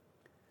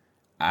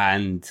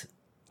 And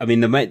I mean,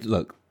 the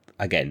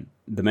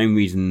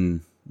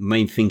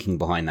main thinking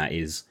behind that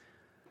is,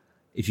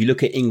 if you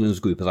look at England's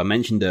group, as I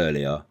mentioned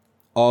earlier,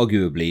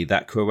 arguably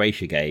that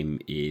Croatia game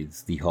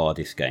is the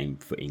hardest game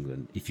for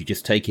England. If you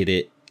just take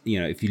it,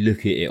 if you look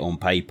at it on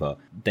paper,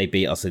 they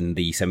beat us in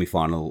the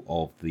semi-final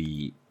of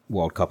the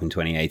World Cup in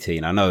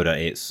 2018. I know that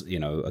it's,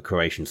 a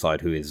Croatian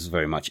side who is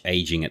very much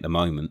aging at the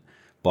moment,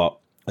 but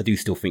I do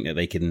still think that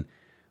they can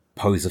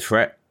pose a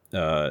threat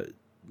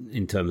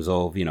in terms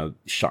of,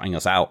 shutting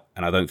us out.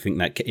 And I don't think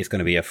that it's going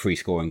to be a free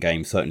scoring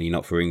game, certainly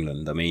not for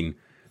England. I mean,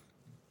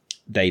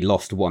 they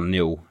lost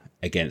 1-0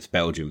 against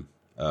Belgium,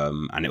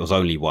 and it was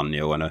only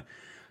 1-0, and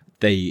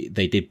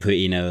they did put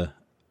in a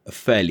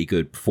fairly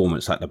good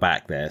performance at the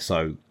back there.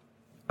 So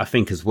I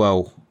think as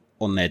well,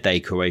 on their day,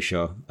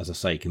 Croatia, as I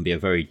say, can be a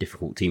very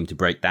difficult team to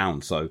break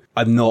down. So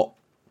I'm not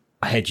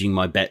hedging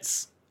my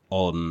bets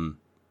on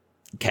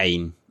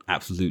Kane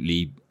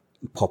absolutely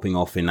popping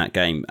off in that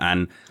game.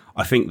 And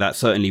I think that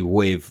certainly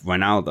with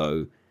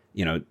Ronaldo,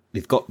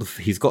 he's got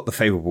the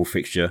favourable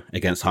fixture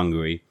against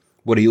Hungary.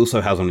 What he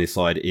also has on his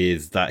side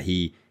is that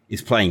he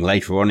is playing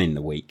later on in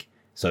the week.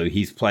 So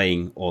he's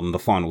playing on the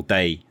final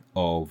day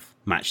of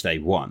match day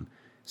 1.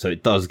 So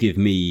it does give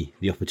me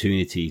the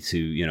opportunity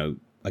to,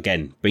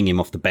 again, bring him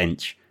off the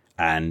bench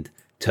and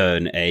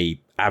turn a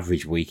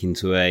average week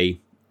into a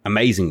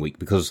amazing week,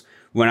 because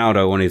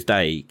Ronaldo on his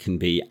day can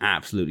be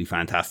absolutely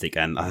fantastic.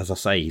 And as I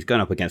say, he's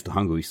going up against the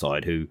Hungary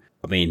side who,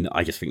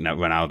 I just think that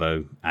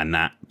Ronaldo and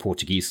that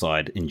Portuguese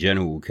side in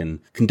general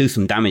can do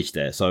some damage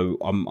there. So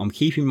I'm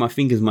keeping my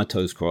fingers and my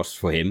toes crossed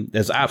for him.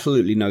 There's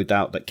absolutely no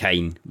doubt that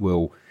Kane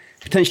will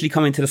potentially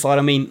come into the side.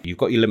 I mean, you've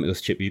got your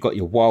limitless chip, you've got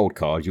your wild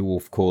card. You,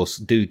 of course,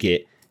 do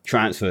get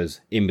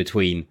transfers in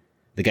between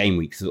the game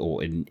weeks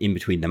or in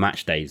between the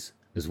match days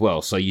as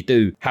well. So you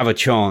do have a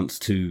chance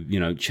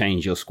to,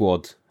 change your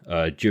squad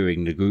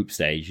during the group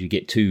stage. You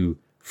get 2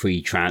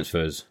 free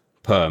transfers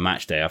per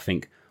match day. I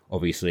think,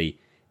 obviously,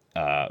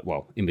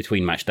 in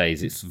between match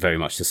days, it's very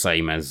much the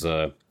same as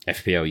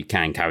FPL. You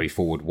can carry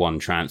forward 1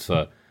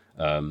 transfer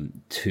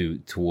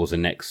towards the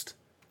next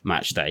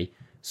match day.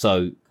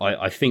 So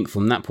I think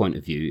from that point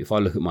of view, if I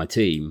look at my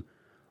team,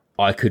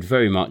 I could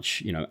very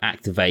much,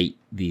 activate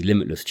the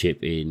limitless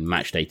chip in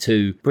match day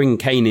 2. Bring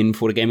Kane in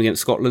for the game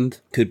against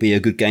Scotland. Could be a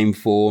good game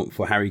for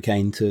Harry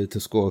Kane to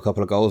score a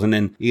couple of goals. And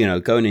then,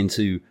 going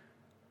into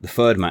the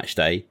 3rd match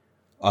day,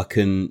 I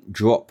can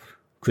drop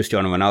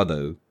Cristiano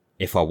Ronaldo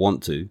if I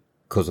want to,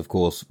 because, of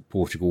course,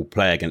 Portugal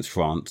play against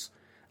France.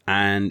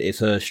 And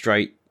it's a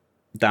straight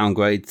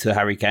downgrade to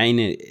Harry Kane.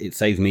 It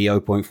saves me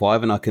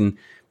 0.5, and I can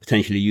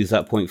potentially use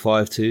that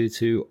 0.5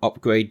 to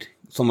upgrade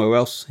somewhere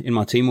else in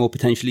my team, or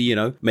potentially,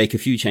 make a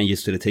few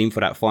changes to the team for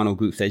that final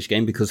group stage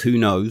game, because who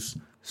knows,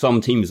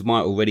 some teams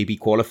might already be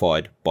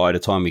qualified by the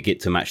time we get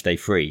to match day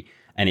 3,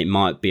 and it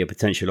might be a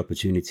potential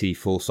opportunity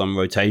for some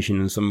rotation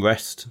and some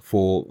rest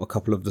for a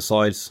couple of the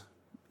sides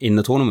in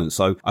the tournament.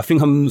 So I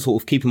think I'm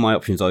sort of keeping my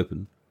options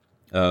open.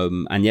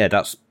 And yeah,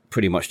 that's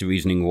pretty much the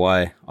reasoning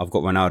why I've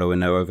got Ronaldo in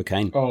there over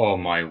Kane. Oh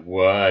my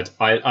word.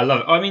 I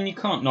love it. I mean, you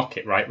can't knock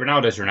it, right?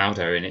 Ronaldo's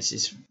Ronaldo, and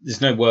it's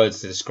there's no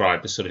words to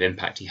describe the sort of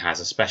impact he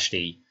has,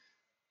 especially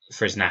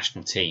for his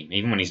national team.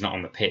 Even when he's not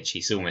on the pitch,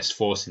 he's almost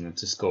forcing them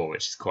to score,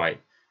 which is quite,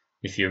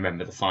 if you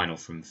remember the final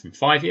from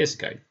 5 years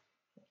ago.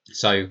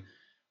 So,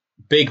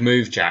 big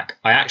move, Jack.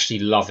 I actually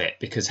love it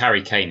because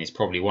Harry Kane is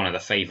probably one of the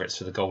favourites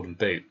for the Golden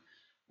Boot.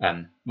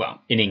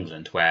 Well, in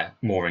England, where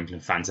more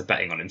England fans are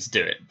betting on him to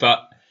do it.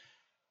 But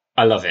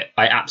I love it.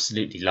 I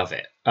absolutely love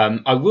it.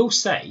 I will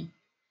say,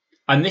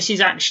 and this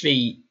is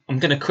actually, I'm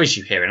going to quiz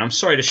you here, and I'm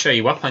sorry to show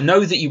you up. I know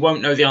that you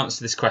won't know the answer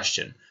to this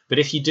question, but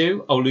if you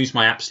do, I'll lose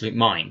my absolute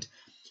mind.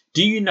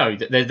 Do you know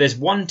that there's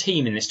one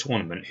team in this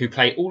tournament who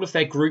play all of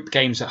their group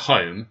games at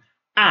home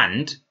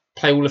and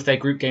play all of their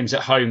group games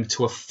at home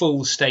to a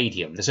full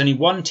stadium? There's only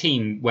one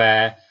team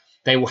where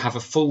they will have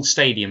a full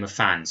stadium of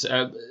fans.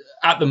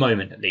 At the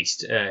moment, at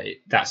least,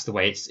 that's the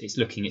way it's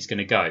looking it's going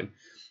to go.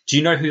 Do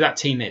you know who that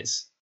team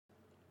is?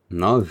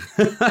 No.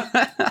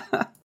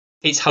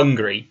 It's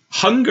Hungary.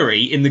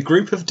 Hungary, in the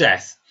group of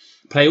death,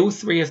 play all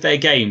three of their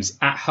games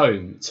at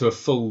home to a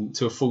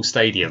full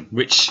stadium,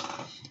 which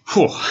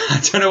I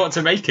don't know what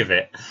to make of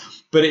it.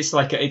 But it's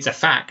like it's a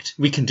fact.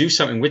 We can do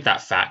something with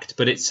that fact.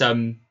 But it's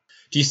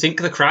do you think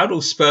the crowd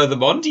will spur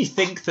them on? Do you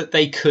think that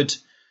they could?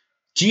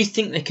 Do you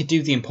think they could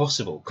do the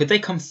impossible? Could they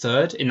come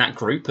third in that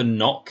group and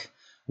knock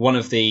one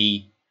of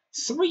the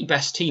three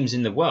best teams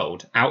in the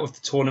world out of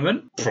the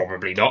tournament?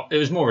 Probably not. It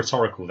was more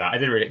rhetorical that I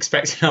didn't really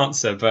expect an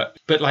answer,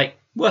 but like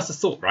worth a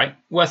thought, right?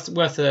 Worth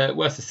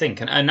a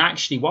think. And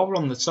actually, while we're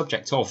on the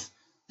subject of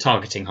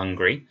targeting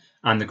Hungary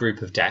and the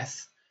group of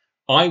death,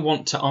 I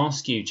want to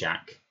ask you,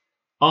 Jack,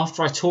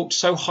 after I talked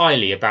so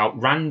highly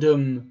about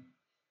random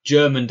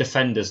German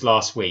defenders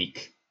last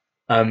week,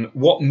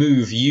 what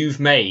move you've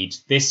made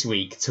this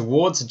week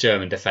towards a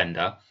German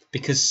defender,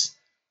 because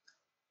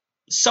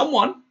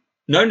someone,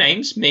 no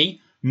names,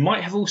 me,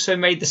 might have also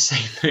made the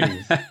same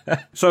move.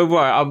 So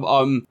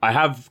right, I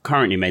have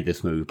currently made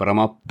this move, but I'm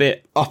a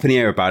bit up in the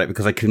air about it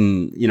because I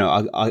can,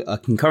 I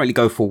can currently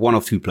go for one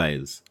of two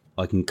players.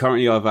 I can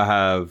currently either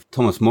have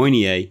Thomas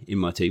Meunier in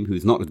my team,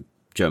 who's not a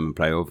German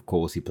player, of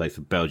course, he plays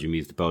for Belgium,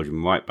 he's the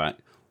Belgian right back,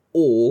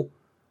 or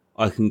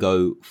I can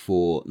go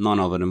for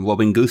none other than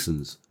Robin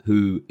Gosens,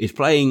 who is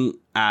playing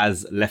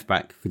as left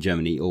back for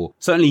Germany, or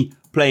certainly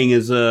playing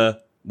as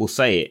we'll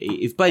say it,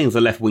 he's playing as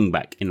a left wing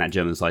back in that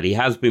German side. He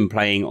has been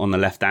playing on the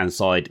left hand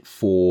side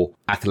for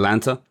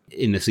Atalanta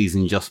in the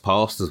season just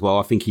past as well.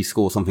 I think he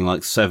scored something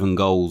like 7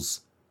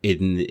 goals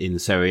in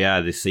Serie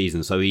A this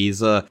season. So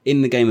he's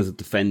in the game as a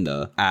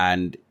defender,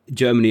 and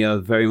Germany are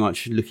very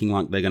much looking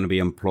like they're going to be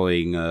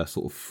employing a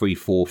sort of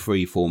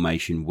 3-4-3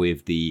 formation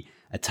with the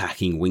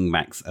attacking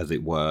wingbacks, as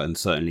it were, and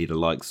certainly the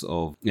likes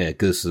of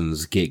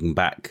Gosens getting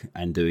back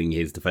and doing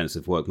his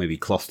defensive work, maybe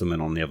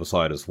Klostermann on the other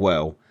side as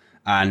well.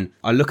 And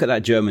I look at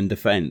that German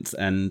defence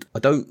and I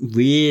don't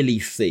really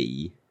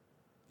see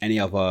any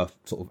other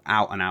sort of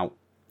out-and-out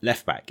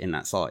left-back in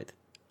that side.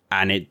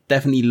 And it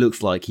definitely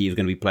looks like he's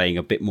going to be playing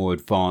a bit more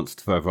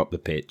advanced further up the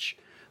pitch.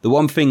 The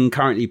one thing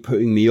currently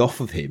putting me off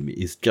of him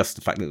is just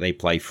the fact that they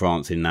play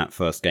France in that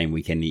first game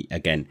weekend.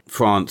 Again,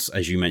 France,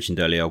 as you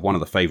mentioned earlier, one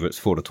of the favourites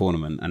for the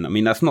tournament. And I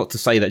mean, that's not to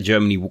say that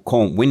Germany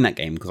can't win that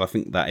game, because I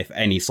think that if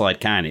any side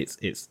can,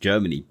 it's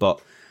Germany. But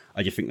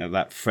I just think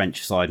that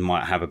French side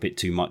might have a bit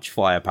too much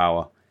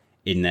firepower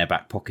in their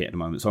back pocket at the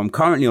moment. So I'm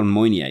currently on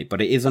Meunier, but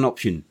it is an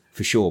option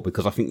for sure,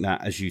 because I think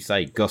that, as you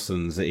say,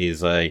 Gosens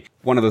is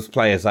one of those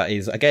players that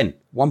is, again,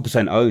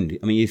 1% owned.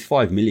 I mean, he's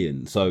 5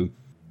 million, so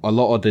a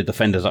lot of the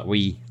defenders that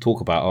we talk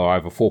about are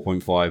either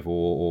 4.5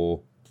 or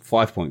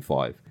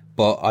 5.5.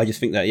 But I just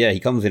think that, he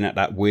comes in at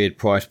that weird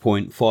price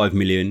point, 5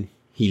 million.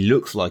 He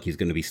looks like he's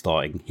going to be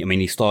starting. I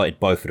mean, he started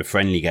both of the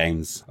friendly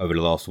games over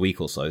the last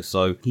week or so,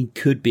 so he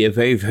could be a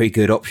very, very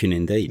good option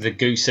indeed. The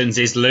Gosens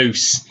is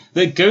loose.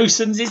 The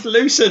Gosens is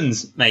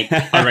loosens, mate.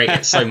 I rate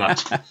it so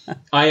much.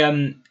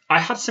 I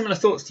had similar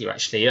thoughts to you,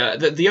 actually.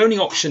 The only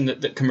option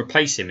that can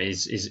replace him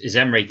is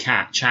Emre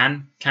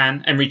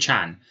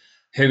Can,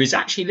 who is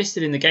actually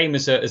listed in the game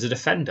as a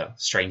defender,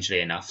 strangely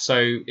enough.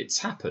 So it's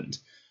happened.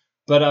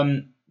 But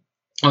I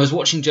was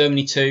watching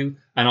Germany too,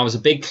 and I was a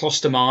big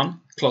Klostermann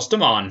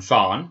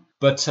fan.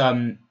 But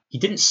he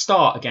didn't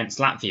start against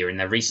Latvia in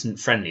their recent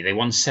friendly. They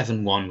won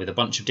 7-1 with a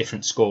bunch of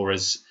different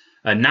scorers.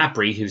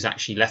 Gnabry, who's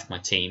actually left my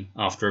team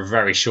after a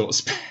very short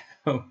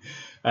spell,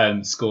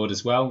 scored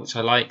as well, which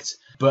I liked.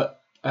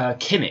 But Joshua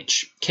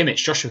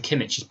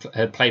Kimmich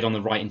had played on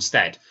the right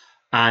instead.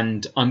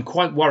 And I'm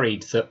quite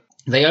worried that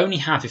they only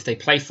have, if they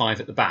play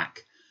 5 at the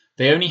back,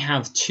 they only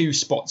have 2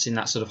 spots in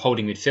that sort of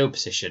holding midfield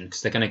position,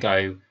 because they're going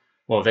to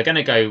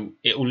go,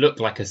 it will look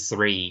like a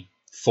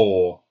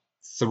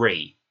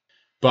 3-4-3,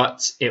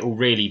 but it will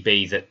really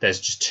be that there's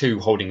just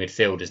 2 holding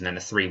midfielders and then a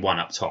 3-1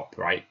 up top,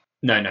 right?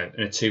 No, and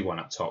a 2-1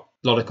 up top.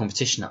 A lot of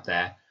competition up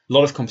there. A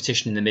lot of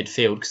competition in the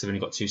midfield because they've only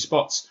got 2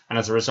 spots. And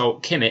as a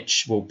result,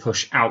 Kimmich will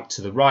push out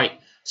to the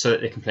right so that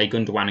they can play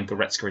Gundogan and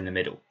Goretzka in the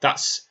middle.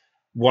 That's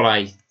what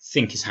I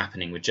think is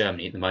happening with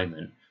Germany at the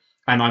moment.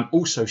 And I'm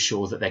also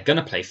sure that they're going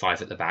to play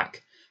 5 at the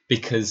back,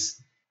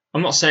 because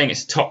I'm not saying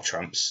it's top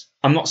trumps.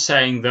 I'm not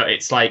saying that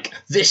it's like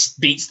this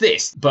beats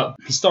this. But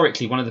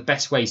historically, one of the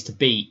best ways to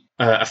beat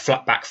a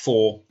flat back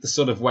 4, the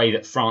sort of way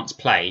that France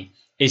play,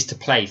 is to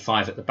play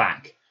 5 at the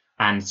back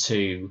and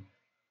to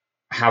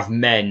have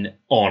men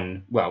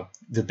on, well,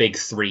 the big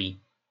 3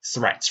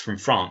 threats from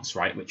France,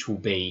 right? Which will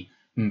be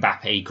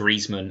Mbappe,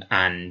 Griezmann,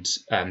 and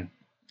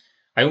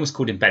I almost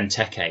called him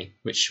Benteke,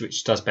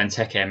 which does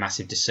Benteke a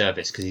massive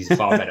disservice because he's a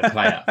far better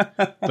player.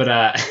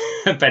 But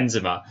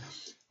Benzema.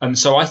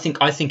 So I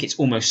think it's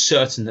almost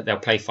certain that they'll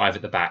play 5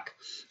 at the back.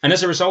 And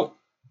as a result,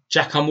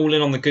 Jack, I'm all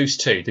in on the Goose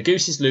too. The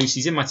Goose is loose.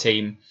 He's in my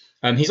team.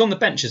 He's on the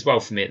bench as well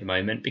for me at the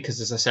moment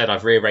because, as I said,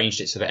 I've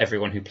rearranged it so that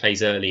everyone who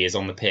plays early is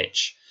on the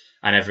pitch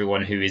and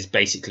everyone who is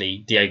basically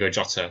Diogo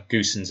Jota,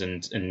 Goossens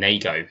and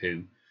Nago,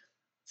 who,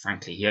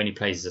 frankly, he only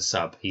plays as a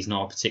sub. He's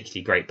not a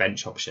particularly great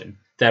bench option.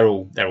 They're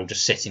all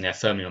just sitting there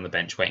firmly on the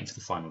bench waiting for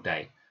the final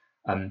day.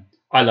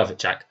 I love it,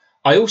 Jack.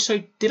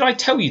 Did I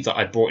tell you that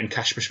I brought in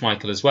Kasper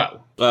Schmeichel as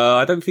well?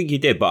 I don't think you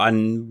did, but I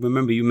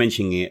remember you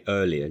mentioning it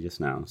earlier just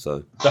now.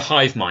 So the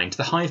hive mind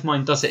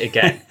does it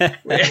again.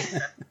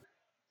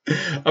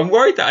 I'm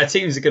worried that our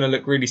teams are going to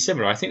look really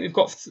similar. I think we've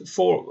got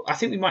 4. I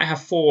think we might have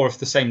 4 of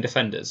the same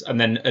defenders and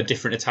then a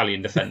different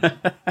Italian defender.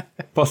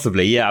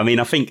 Possibly, yeah. I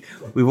mean, I think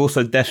we've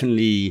also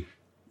definitely,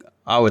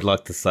 I would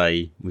like to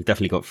say, we've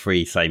definitely got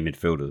 3 same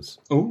midfielders.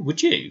 Oh,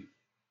 would you?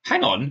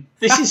 Hang on,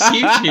 this is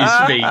huge news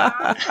for me.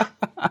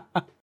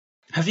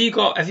 Have you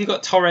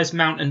got Torres,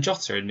 Mount, and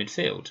Jota in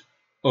midfield,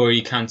 or are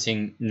you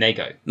counting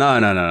Nago?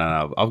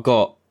 No. I've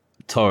got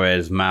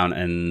Torres, Mount,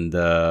 and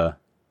oh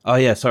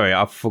yeah, sorry,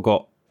 I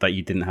forgot that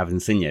you didn't have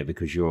Insigne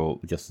because you're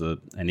just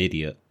an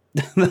idiot.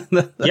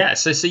 Yeah,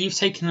 so you've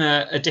taken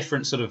a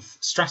different sort of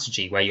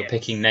strategy where you're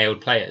picking nailed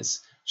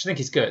players, which I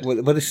think is good.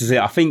 Well, this is it.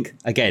 I think,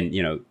 again,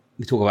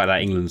 we talk about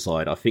that England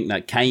side. I think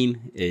that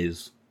Kane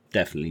is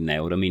definitely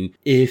nailed. I mean,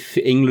 if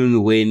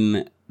England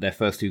win their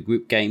first 2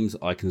 group games,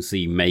 I can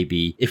see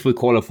maybe if we're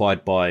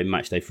qualified by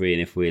match day 3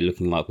 and if we're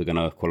looking like we're going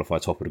to qualify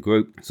top of the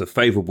group, it's a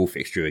favourable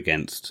fixture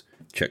against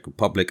Czech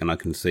Republic, and I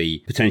can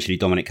see potentially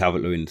Dominic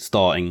Calvert-Lewin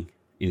starting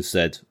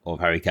instead of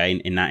Harry Kane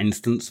in that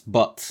instance.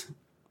 But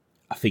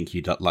I think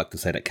you'd like to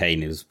say that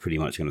Kane is pretty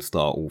much going to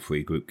start all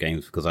 3 group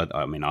games because I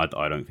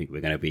don't think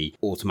we're going to be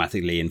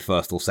automatically in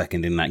first or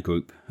second in that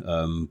group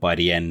by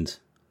the end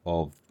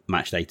of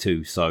match day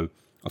 2. So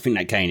I think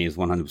that Kane is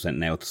 100%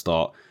 nailed to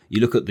start. You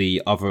look at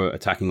the other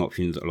attacking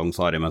options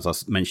alongside him, as I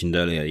mentioned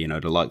earlier,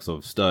 the likes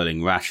of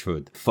Sterling,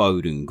 Rashford,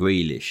 Foden,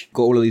 Grealish.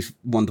 Got all of these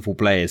wonderful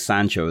players,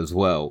 Sancho as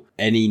well.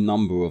 Any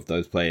number of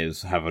those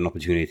players have an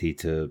opportunity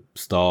to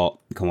start,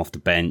 come off the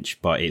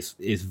bench, but it's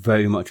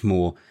very much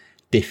more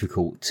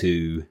difficult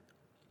to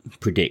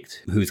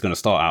predict who's going to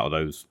start out of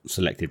those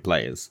selected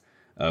players.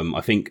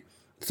 I think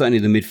certainly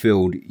the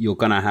midfield, you're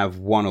going to have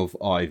one of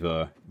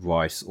either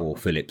Rice or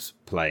Phillips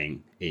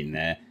playing in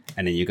there.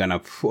 And then you're going to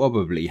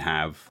probably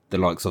have the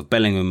likes of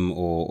Bellingham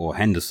or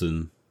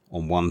Henderson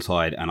on one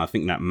side. And I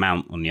think that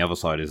Mount on the other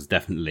side is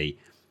definitely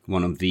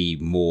one of the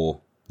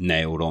more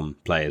nailed on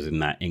players in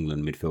that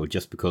England midfield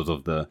just because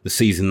of the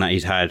season that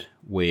he's had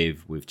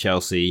with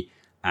Chelsea.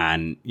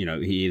 And,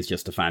 he is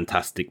just a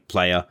fantastic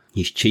player.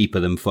 He's cheaper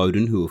than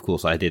Foden, who, of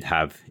course, I did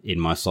have in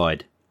my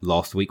side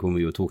last week when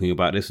we were talking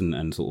about this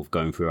and sort of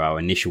going through our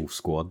initial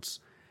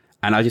squads.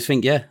 And I just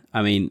think,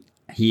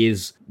 he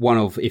is one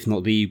of, if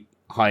not the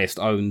highest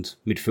owned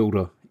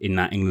midfielder in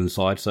that England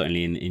side,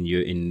 certainly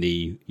in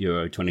the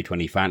Euro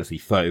 2020 fantasy,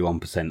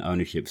 31%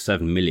 ownership,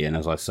 7 million,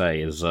 as I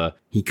say, is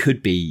he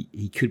could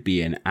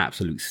be an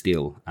absolute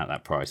steal at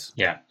that price.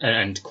 Yeah,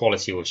 and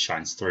quality always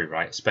shines through,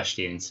 right?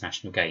 Especially in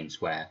international games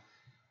where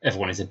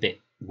everyone is a bit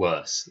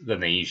worse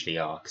than they usually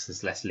are because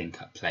there's less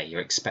link-up play.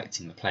 You're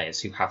expecting the players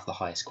who have the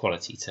highest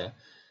quality to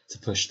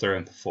push through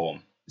and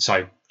perform.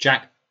 So,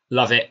 Jack,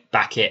 love it,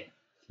 back it.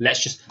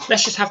 Let's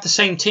just have the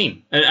same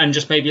team and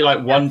just maybe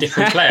like one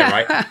different player,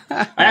 right?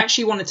 I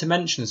actually wanted to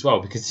mention as well,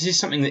 because this is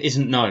something that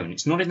isn't known.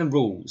 It's not in the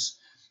rules,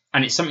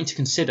 and it's something to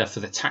consider for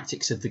the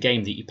tactics of the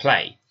game that you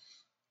play,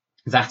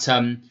 that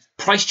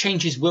price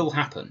changes will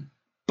happen,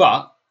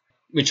 but,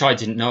 which I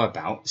didn't know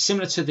about,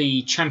 similar to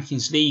the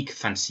Champions League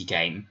fantasy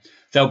game,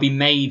 they'll be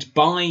made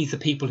by the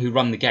people who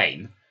run the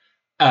game,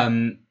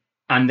 and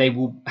they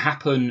will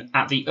happen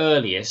at the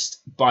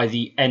earliest by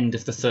the end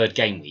of the 3rd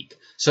game week.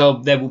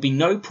 So there will be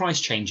no price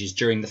changes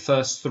during the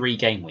first 3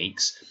 game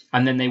weeks,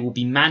 and then they will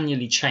be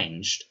manually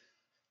changed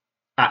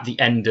at the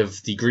end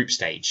of the group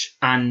stage.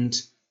 And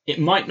it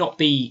might not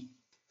be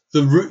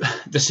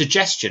the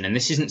suggestion, and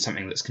this isn't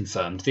something that's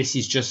confirmed, this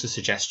is just a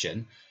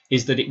suggestion,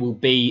 is that it will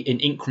be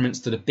in increments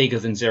that are bigger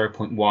than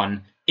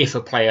 0.1 if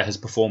a player has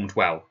performed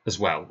well as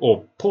well,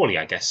 or poorly,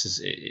 I guess,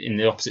 in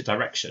the opposite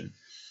direction.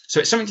 So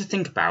it's something to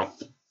think about,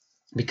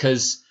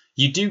 because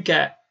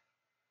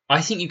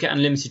I think you get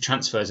unlimited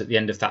transfers at the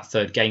end of that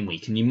 3rd game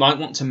week, and you might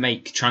want to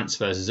make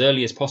transfers as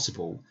early as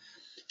possible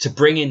to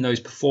bring in those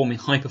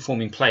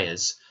high-performing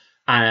players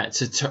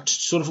to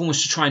sort of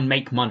almost to try and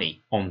make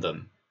money on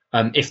them,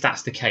 if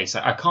that's the case.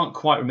 I can't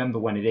quite remember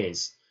when it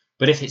is,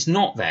 But if it's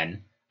not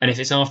then, and if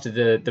it's after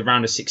the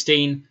round of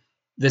 16,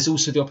 there's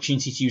also the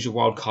opportunity to use a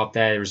wild card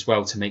there as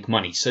well to make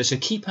money. So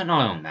keep an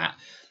eye on that.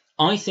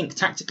 I think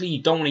tactically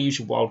you don't want to use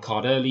your wild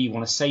card early. You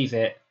want to save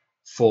it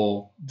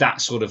for that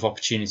sort of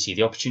opportunity,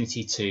 the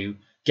opportunity to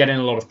get in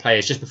a lot of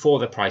players just before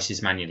the price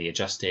is manually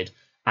adjusted,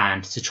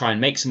 and to try and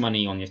make some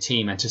money on your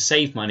team and to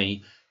save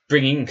money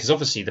bringing in, because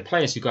obviously the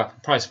players who go up in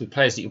price will be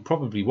players that you'll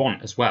probably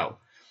want as well.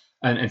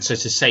 And so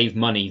to save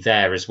money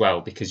there as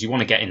well, because you want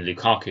to get in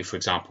Lukaku, for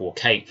example, or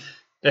Kane.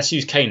 Let's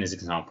use Kane as an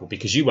example,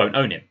 because you won't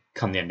own him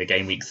come the end of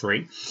game week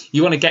 3.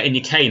 You want to get in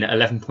your Kane at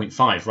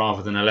 11.5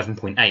 rather than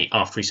 11.8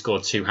 after he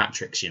scored 2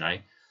 hat-tricks,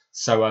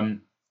 So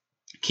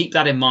keep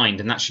that in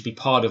mind, and that should be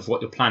part of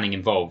what your planning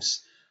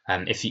involves.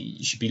 If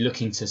you should be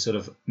looking to sort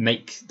of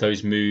make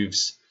those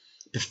moves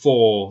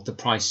before the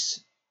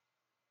prices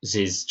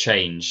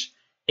change,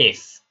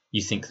 if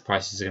you think the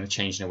prices are going to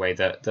change in a way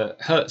that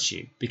hurts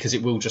you, because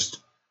it will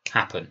just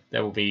happen.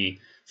 There will be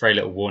very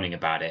little warning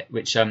about it,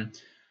 which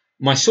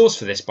my source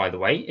for this, by the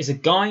way, is a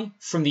guy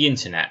from the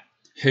internet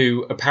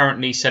who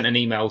apparently sent an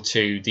email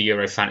to the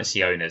Euro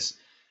Fantasy owners.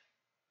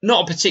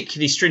 Not a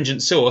particularly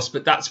stringent source,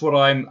 but that's what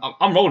I'm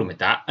rolling with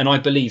that, and I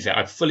believe it.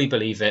 I fully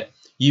believe it.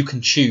 You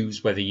can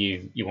choose whether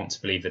you want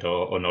to believe it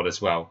or not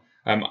as well.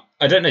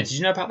 I don't know. Did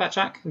you know about that,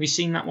 Jack? Have you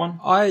seen that one?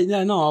 I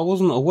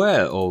wasn't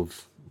aware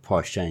of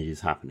price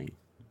changes happening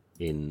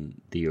in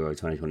the Euro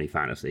 2020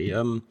 fantasy.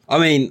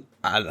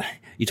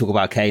 You talk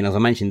about Kane, as I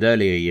mentioned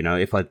earlier.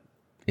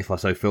 If I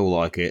so feel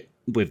like it,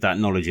 with that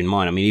knowledge in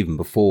mind. I mean, even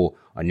before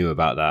I knew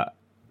about that,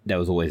 there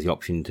was always the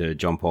option to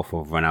jump off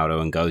of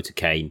Ronaldo and go to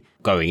Kane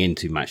going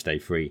into match day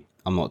 3.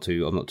 I'm not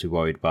too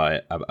worried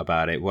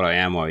about it. What I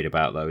am worried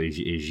about though is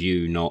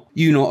you not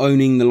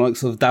owning the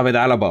likes of David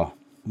Alaba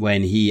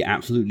when he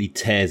absolutely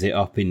tears it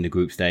up in the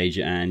group stage,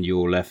 and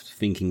you're left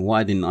thinking,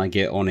 why didn't I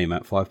get on him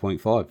at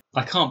 5.5?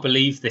 I can't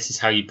believe this is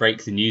how you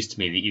break the news to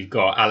me, that you've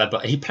got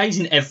Alaba. He plays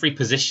in every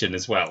position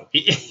as well.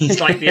 He's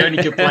like the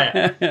only good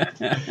player.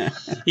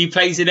 He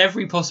plays in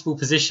every possible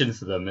position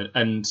for them,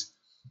 and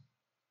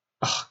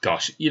oh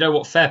gosh, you know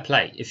what? Fair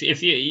play.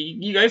 If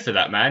you go for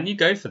that, man, you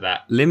go for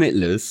that.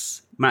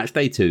 Limitless match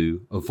day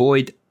 2.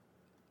 Avoid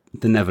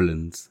the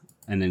Netherlands,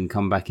 and then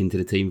come back into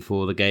the team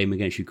for the game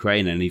against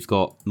Ukraine, and he's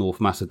got North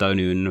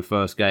Macedonia in the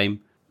first game.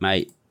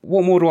 Mate,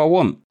 what more do I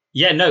want?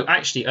 Yeah, no,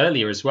 actually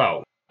earlier as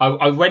well, I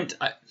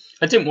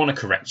didn't want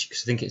to correct you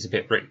because I think it's a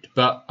bit rude,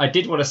 but I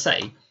did want to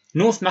say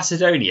North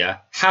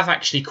Macedonia have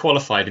actually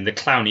qualified in the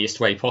clowniest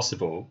way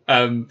possible.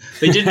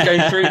 They didn't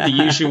go through the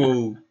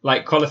usual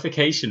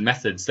qualification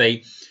methods.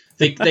 They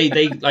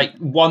like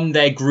won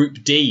their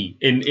Group D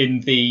in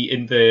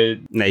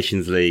the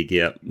Nations League,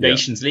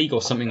 Nations League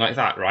or something like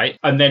that, right?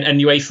 And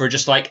UEFA are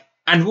just like,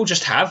 and we'll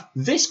just have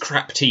this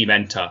crap team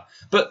enter.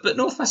 But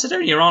North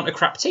Macedonia aren't a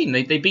crap team.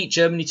 They beat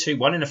Germany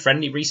 2-1 in a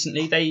friendly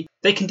recently.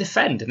 They can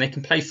defend and they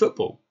can play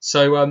football.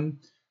 So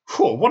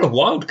what a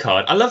wild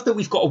card! I love that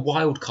we've got a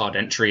wild card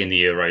entry in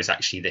the Euros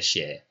actually this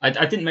year. I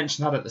didn't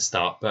mention that at the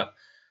start, but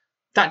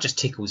that just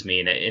tickles me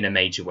in a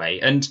major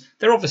way. And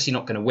they're obviously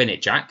not going to win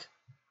it, Jack.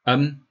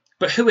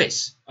 But who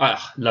is? I'd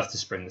love to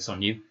spring this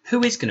on you.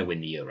 Who is going to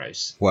win the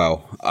Euros?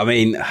 Well, I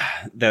mean,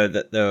 there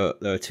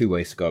are two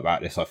ways to go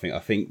about this. I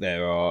think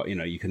there are,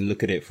 you can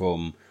look at it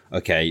from,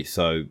 look at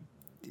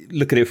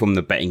it from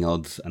the betting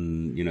odds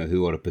and,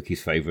 who are the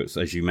bookies' favourites.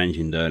 As you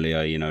mentioned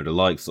earlier, the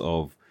likes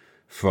of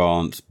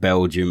France,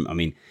 Belgium, I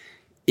mean,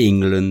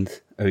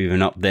 England are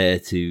even up there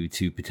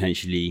to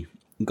potentially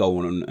go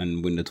on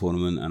and win the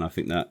tournament. And I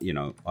think that,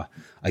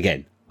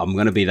 again, I'm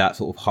going to be that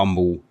sort of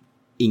humble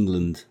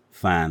England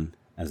fan,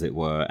 as it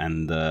were,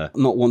 and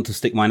not want to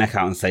stick my neck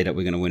out and say that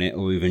we're going to win it,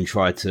 or even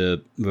try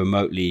to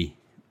remotely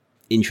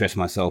interest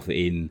myself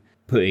in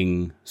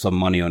putting some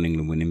money on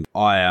England winning.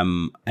 I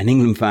am an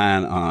England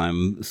fan.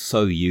 I'm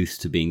so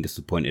used to being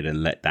disappointed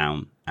and let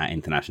down at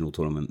international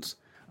tournaments.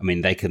 I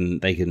mean, they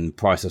can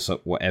price us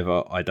up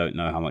whatever. I don't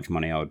know how much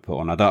money I would put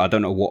on. I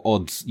don't know what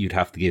odds you'd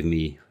have to give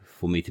me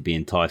for me to be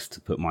enticed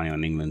to put money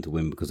on England to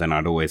win, because then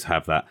I'd always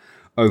have that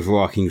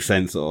overarching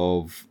sense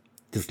of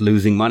just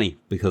losing money,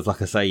 because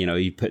like I say,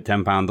 you put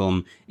 £10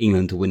 on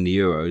England to win the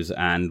Euros,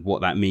 and what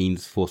that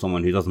means for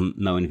someone who doesn't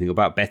know anything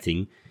about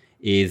betting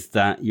is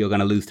that you're going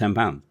to lose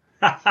 £10.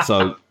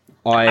 So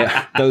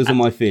those are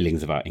my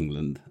feelings about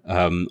England.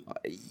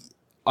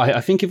 I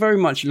think it very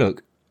much,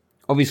 look,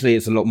 obviously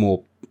it's a lot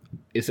more,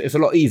 it's a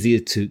lot easier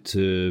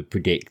to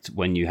predict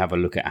when you have a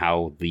look at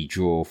how the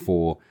draw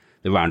for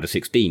the round of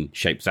 16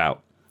 shapes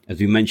out. As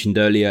we mentioned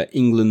earlier,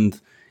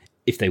 England,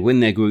 if they win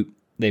their group,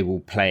 they will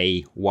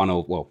play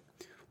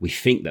we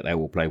think that they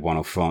will play one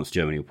of France,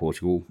 Germany or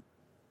Portugal.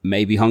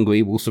 Maybe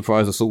Hungary will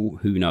surprise us all,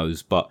 who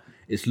knows, but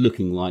it's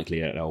looking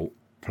likely that they'll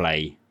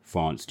play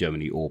France,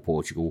 Germany or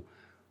Portugal.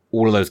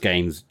 All of those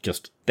games,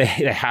 they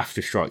have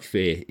to strike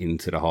fear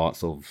into the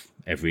hearts of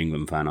every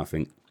England fan, I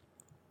think.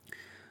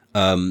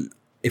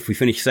 If we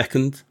finish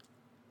second,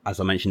 as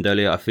I mentioned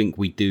earlier, I think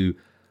we do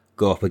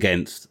go up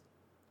against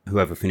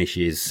whoever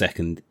finishes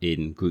second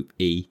in Group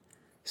E.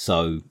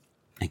 So,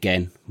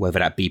 again, whether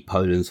that be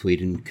Poland,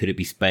 Sweden, could it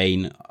be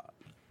Spain?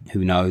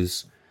 Who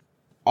knows?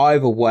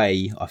 Either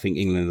way, I think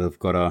England have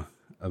got a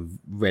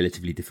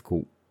relatively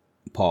difficult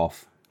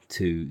path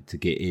to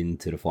get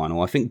into the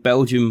final. I think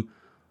Belgium,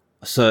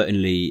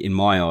 certainly in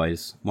my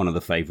eyes, one of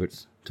the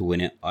favourites to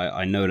win it.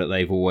 I know that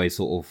they've always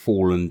sort of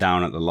fallen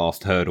down at the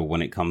last hurdle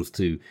when it comes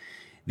to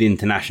the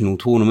international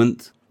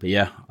tournament. But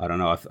yeah, I don't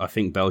know. I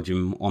think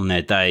Belgium on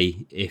their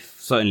day,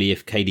 certainly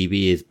if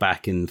KDB is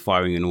back and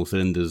firing in all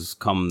cylinders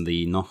come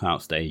the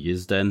knockout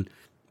stages, then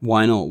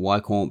why not? Why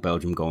can't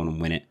Belgium go on and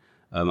win it?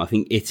 I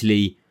think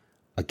Italy,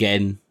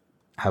 again,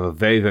 have a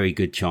very, very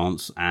good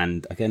chance.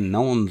 And again,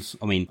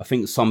 I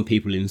think some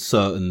people in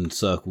certain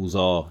circles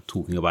are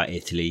talking about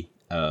Italy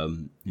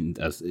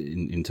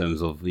in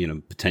terms of,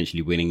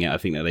 potentially winning it. I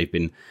think that they've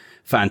been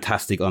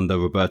fantastic under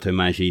Roberto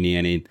Mancini,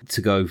 and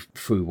to go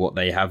through what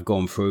they have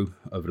gone through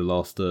over the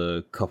last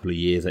couple of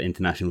years at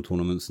international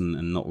tournaments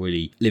and not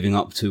really living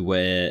up to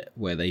where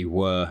they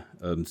were,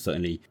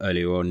 certainly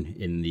earlier on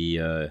in the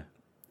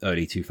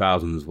early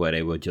 2000s, where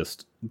they were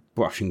just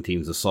brushing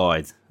teams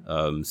aside,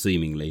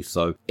 seemingly.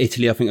 So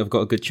Italy, I think, have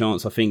got a good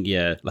chance. I think,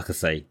 yeah, like I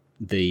say,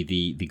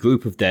 the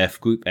group of death,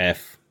 Group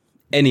F,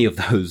 any of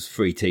those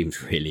three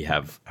teams really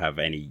have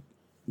any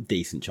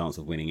decent chance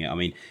of winning it. I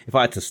mean, if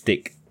I had to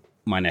stick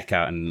my neck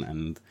out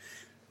and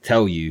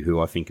tell you who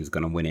I think is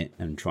going to win it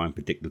and try and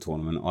predict the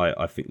tournament,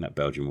 I think that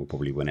Belgium will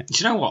probably win it.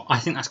 Do you know what? I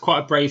think that's quite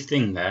a brave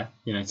thing there,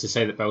 to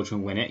say that Belgium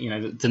will win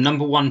it. The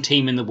number one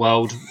team in the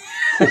world.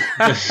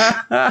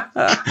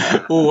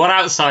 Oh, what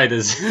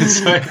outsiders.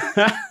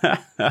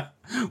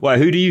 Well,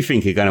 who do you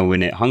think are going to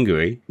win it?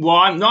 Hungary? Well,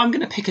 I'm going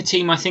to pick a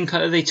team, I think,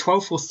 are they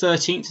 12th or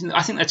 13th?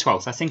 I think they're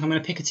 12th. I think I'm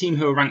going to pick a team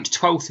who are ranked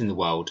 12th in the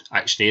world,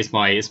 actually, is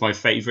my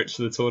favourites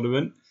for the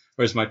tournament,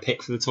 or is my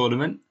pick for the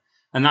tournament.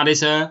 And that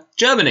is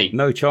Germany.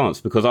 No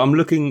chance, because I'm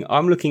looking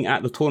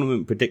at the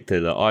tournament predictor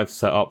that I've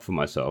set up for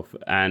myself,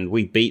 and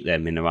we beat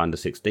them in the round of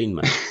 16,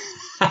 man.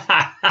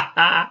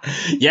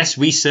 Yes,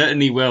 we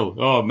certainly will.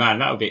 Oh man,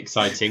 that would be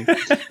exciting.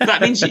 That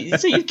means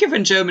so you've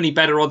given Germany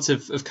better odds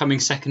of coming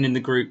second in the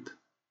group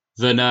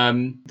than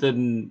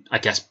I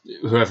guess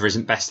whoever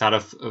isn't best out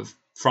of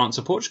France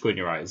or Portugal in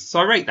your eyes. So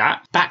I rate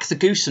that. Back the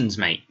Goosens,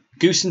 mate.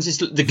 The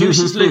goose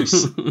is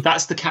loose.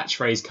 That's the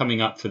catchphrase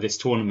coming up for this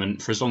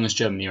tournament for as long as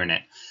Germany are in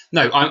it.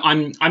 No,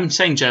 I'm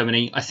saying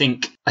Germany. I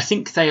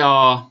think they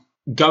are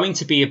going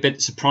to be a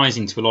bit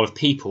surprising to a lot of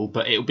people,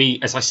 but it'll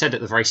be, as I said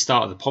at the very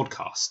start of the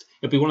podcast,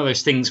 it'll be one of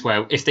those things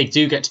where if they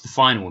do get to the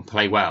final and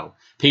play well,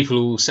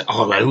 people will say,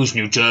 "Oh, well, who's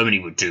knew Germany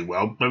would do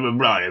well?" Blah blah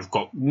blah. They've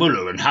got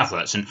Müller and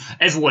Havertz, and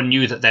everyone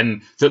knew that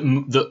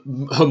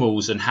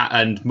Hummels and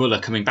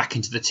Müller coming back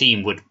into the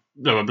team would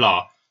blah blah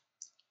blah.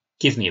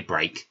 Give me a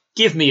break.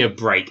 Give me a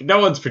break. No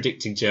one's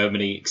predicting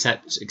Germany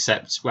except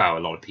well, a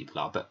lot of people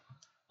are, but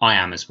I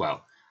am as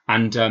well.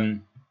 And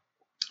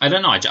I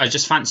don't know. I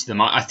just fancy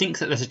them. I think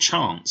that there's a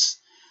chance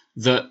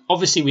that,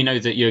 obviously we know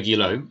that Jogi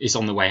Löw is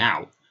on the way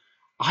out.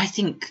 I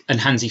think, and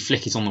Hansi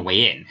Flick is on the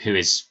way in, who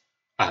is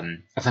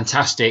a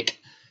fantastic,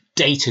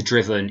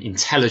 data-driven,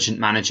 intelligent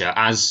manager,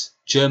 as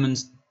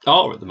Germans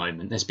are at the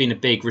moment. There's been a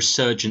big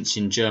resurgence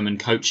in German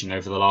coaching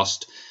over the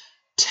last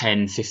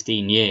 10,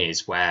 15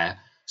 years, where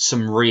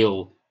some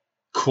real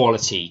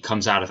quality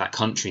comes out of that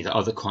country that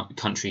other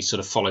countries sort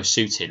of follow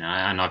suit in.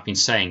 And I've been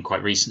saying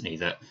quite recently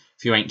that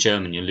if you ain't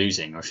German, you're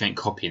losing, or if you ain't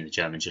copying the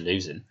Germans, you're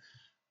losing.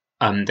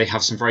 They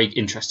have some very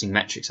interesting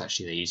metrics,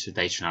 actually, they use for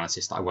data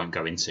analysis that I won't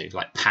go into,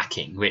 like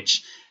packing,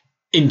 which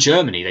in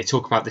Germany, they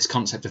talk about this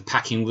concept of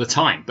packing all the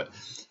time. But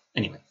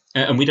anyway,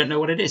 and we don't know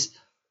what it is.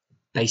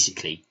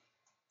 Basically,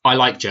 I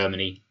like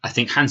Germany. I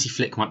think Hansi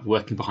Flick might be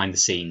working behind the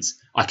scenes.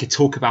 I could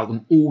talk about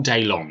them all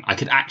day long. I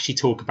could actually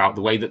talk about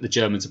the way that the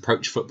Germans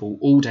approach football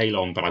all day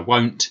long, but I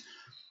won't.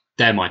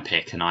 They're my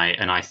pick, and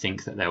I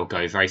think that they'll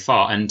go very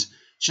far. And do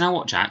you know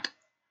what, Jack?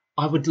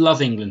 I would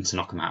love England to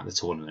knock them out of the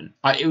tournament.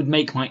 It would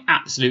make my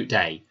absolute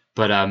day,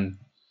 but I'm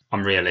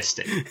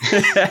realistic.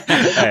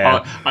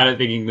 Yeah. I don't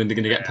think England are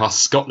going to get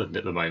past Scotland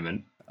at the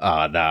moment. No,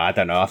 I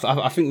don't know.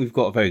 I think we've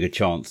got a very good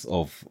chance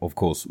of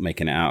course,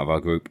 making it out of our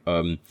group.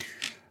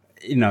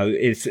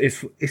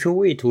 It's a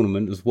weird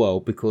tournament as well,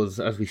 because,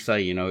 as we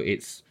say,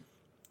 it's,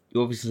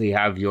 you obviously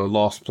have your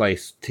last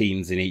place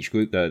teams in each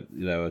group.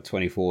 There are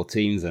 24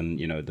 teams, and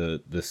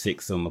the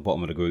six on the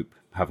bottom of the group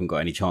haven't got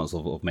any chance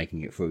of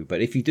making it through.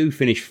 But if you do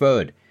finish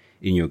third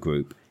in your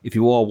group, if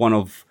you are one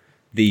of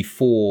the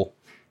four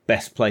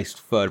best placed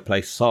third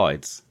place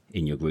sides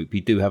in your group,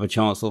 you do have a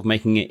chance of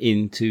making it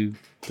into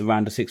the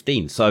round of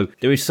 16. So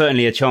there is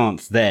certainly a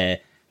chance there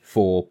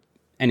for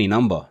any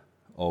number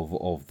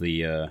of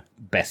the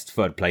best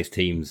third place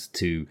teams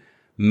to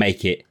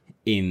make it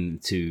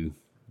into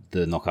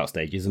the knockout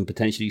stages and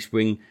potentially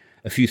spring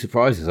a few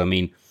surprises. I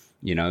mean,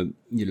 you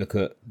look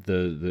at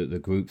the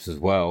groups as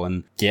well,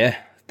 and yeah,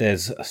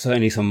 there's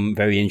certainly some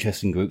very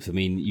interesting groups. I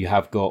mean, you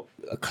have got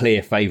a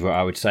clear favourite,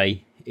 I would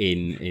say,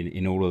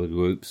 in all of the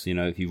groups.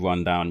 If you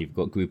run down, you've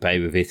got Group A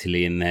with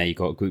Italy in there, you've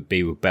got Group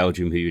B with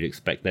Belgium, who you'd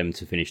expect them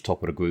to finish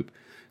top of the group.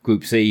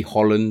 Group C,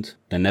 Holland,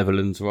 the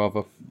Netherlands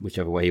rather,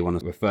 whichever way you want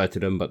to refer to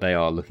them, but they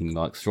are looking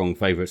like strong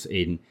favourites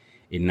in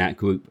that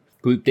group.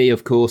 Group D,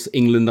 of course,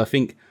 England, I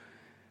think,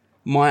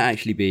 might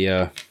actually be,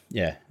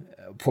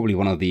 probably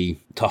one of the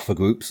tougher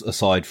groups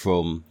aside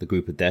from the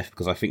group of death,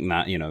 because I think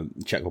that,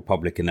 Czech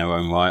Republic in their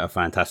own right are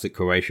fantastic.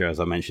 Croatia, as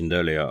I mentioned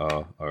earlier,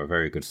 are a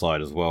very good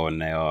side as well,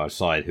 and they are a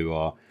side who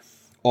are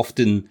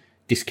often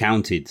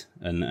discounted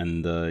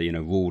and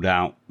ruled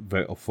out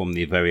from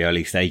the very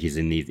early stages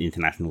in these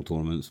international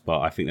tournaments.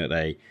 But I think that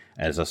they,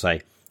 as I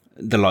say,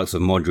 the likes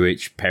of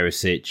Modric,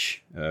 Perisic,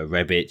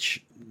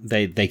 Rebic,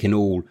 they can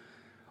all,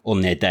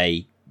 on their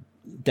day,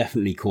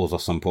 definitely cause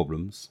us some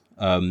problems.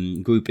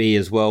 Group E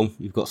as well,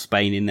 you've got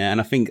Spain in there. And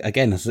I think,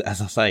 again, as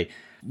I say,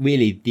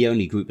 really the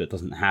only group that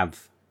doesn't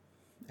have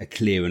a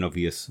clear and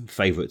obvious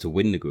favourite to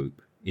win the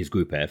group is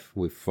Group F,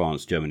 with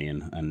France, Germany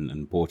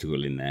and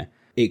Portugal in there.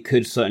 It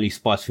could certainly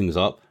spice things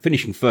up.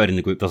 Finishing third in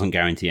the group doesn't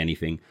guarantee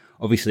anything.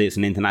 Obviously, it's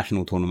an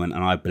international tournament,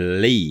 and I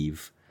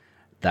believe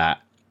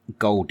that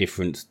goal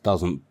difference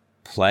doesn't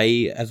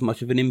play as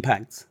much of an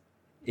impact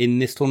in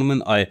this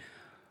tournament.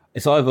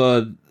 It's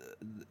either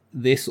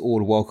this or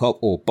the World Cup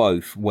or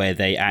both, where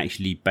they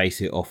actually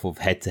base it off of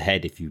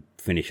head-to-head if you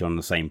finish on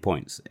the same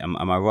points. Am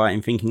I right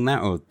in thinking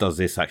that, or does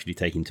this actually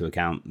take into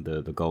account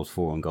the goals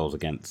for and goals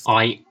against?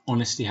 I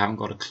honestly haven't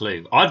got a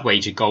clue. I'd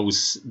wager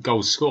goals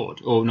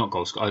scored, or not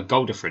goals scored,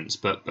 goal difference,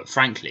 but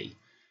frankly,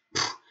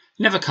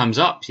 never comes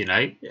up,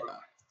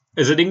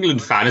 As an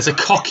England fan, as a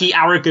cocky,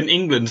 arrogant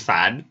England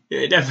fan,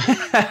 it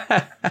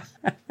never...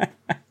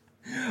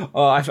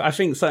 I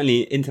think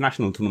certainly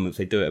international tournaments,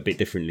 they do it a bit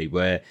differently,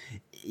 where,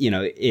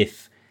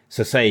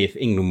 say if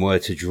England were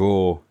to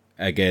draw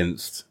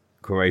against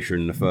Croatia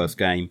in the first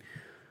game,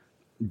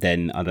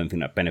 then I don't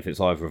think that benefits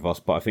either of us.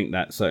 But I think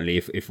that certainly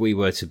if we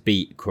were to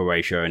beat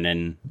Croatia and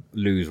then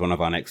lose one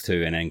of our next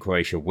two, and then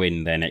Croatia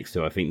win their next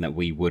two, I think that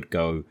we would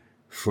go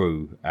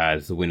through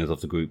as the winners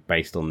of the group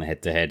based on the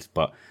head-to-heads.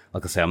 But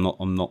like I say, I'm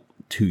not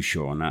too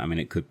sure on that. I mean,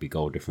 it could be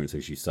goal difference,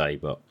 as you say,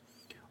 but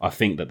I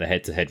think that the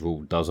head-to-head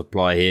rule does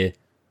apply here.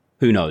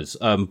 Who knows?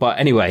 But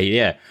anyway,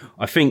 yeah,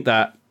 I think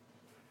that,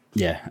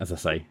 as I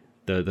say,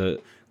 the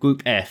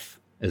Group F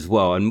as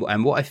well.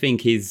 And what I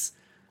think is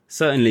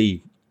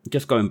certainly,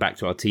 just going back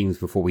to our teams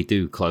before we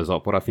do close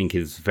up, what I think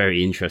is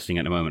very interesting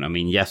at the moment. I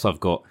mean, yes, I've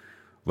got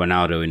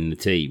Ronaldo in the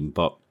team,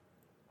 but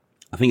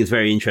I think it's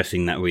very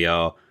interesting that we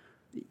are...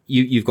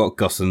 You've got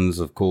Gosens,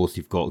 of course,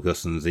 you've got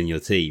Gosens in your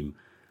team.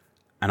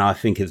 And I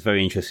think it's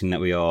very interesting that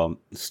we are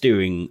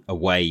steering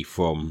away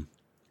from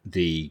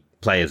the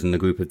players in the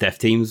group of death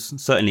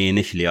teams. Certainly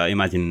initially, I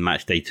imagine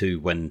match day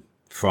 2 when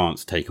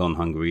France take on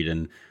Hungary,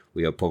 then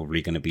we are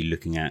probably going to be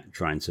looking at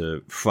trying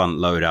to front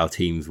load our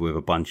teams with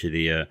a bunch of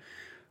the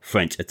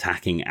French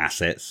attacking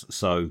assets.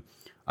 So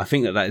I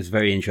think that is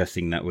very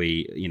interesting that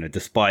we,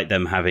 despite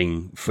them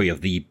having 3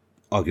 of the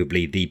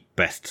arguably the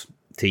best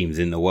teams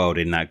in the world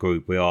in that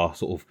group, we are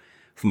sort of,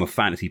 from a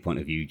fantasy point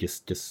of view,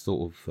 just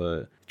sort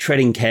of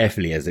treading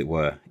carefully, as it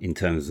were, in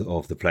terms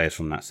of the players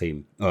from that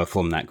team,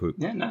 from that group.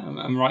 Yeah, no,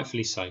 I'm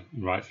rightfully so.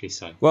 Rightfully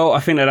so. Well,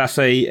 I think that's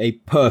a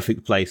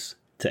perfect place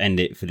to end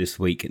it for this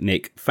week.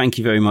 Nick, thank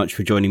you very much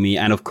for joining me.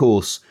 And of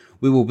course,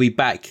 we will be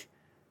back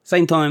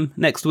same time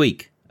next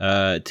week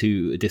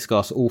to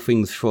discuss all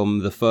things from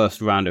the first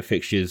round of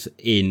fixtures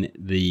in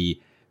the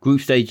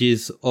group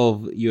stages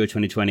of Euro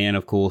 2020. And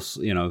of course,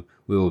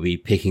 we will be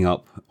picking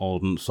up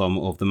on some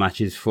of the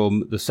matches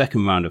from the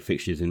second round of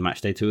fixtures in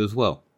match day 2 as well.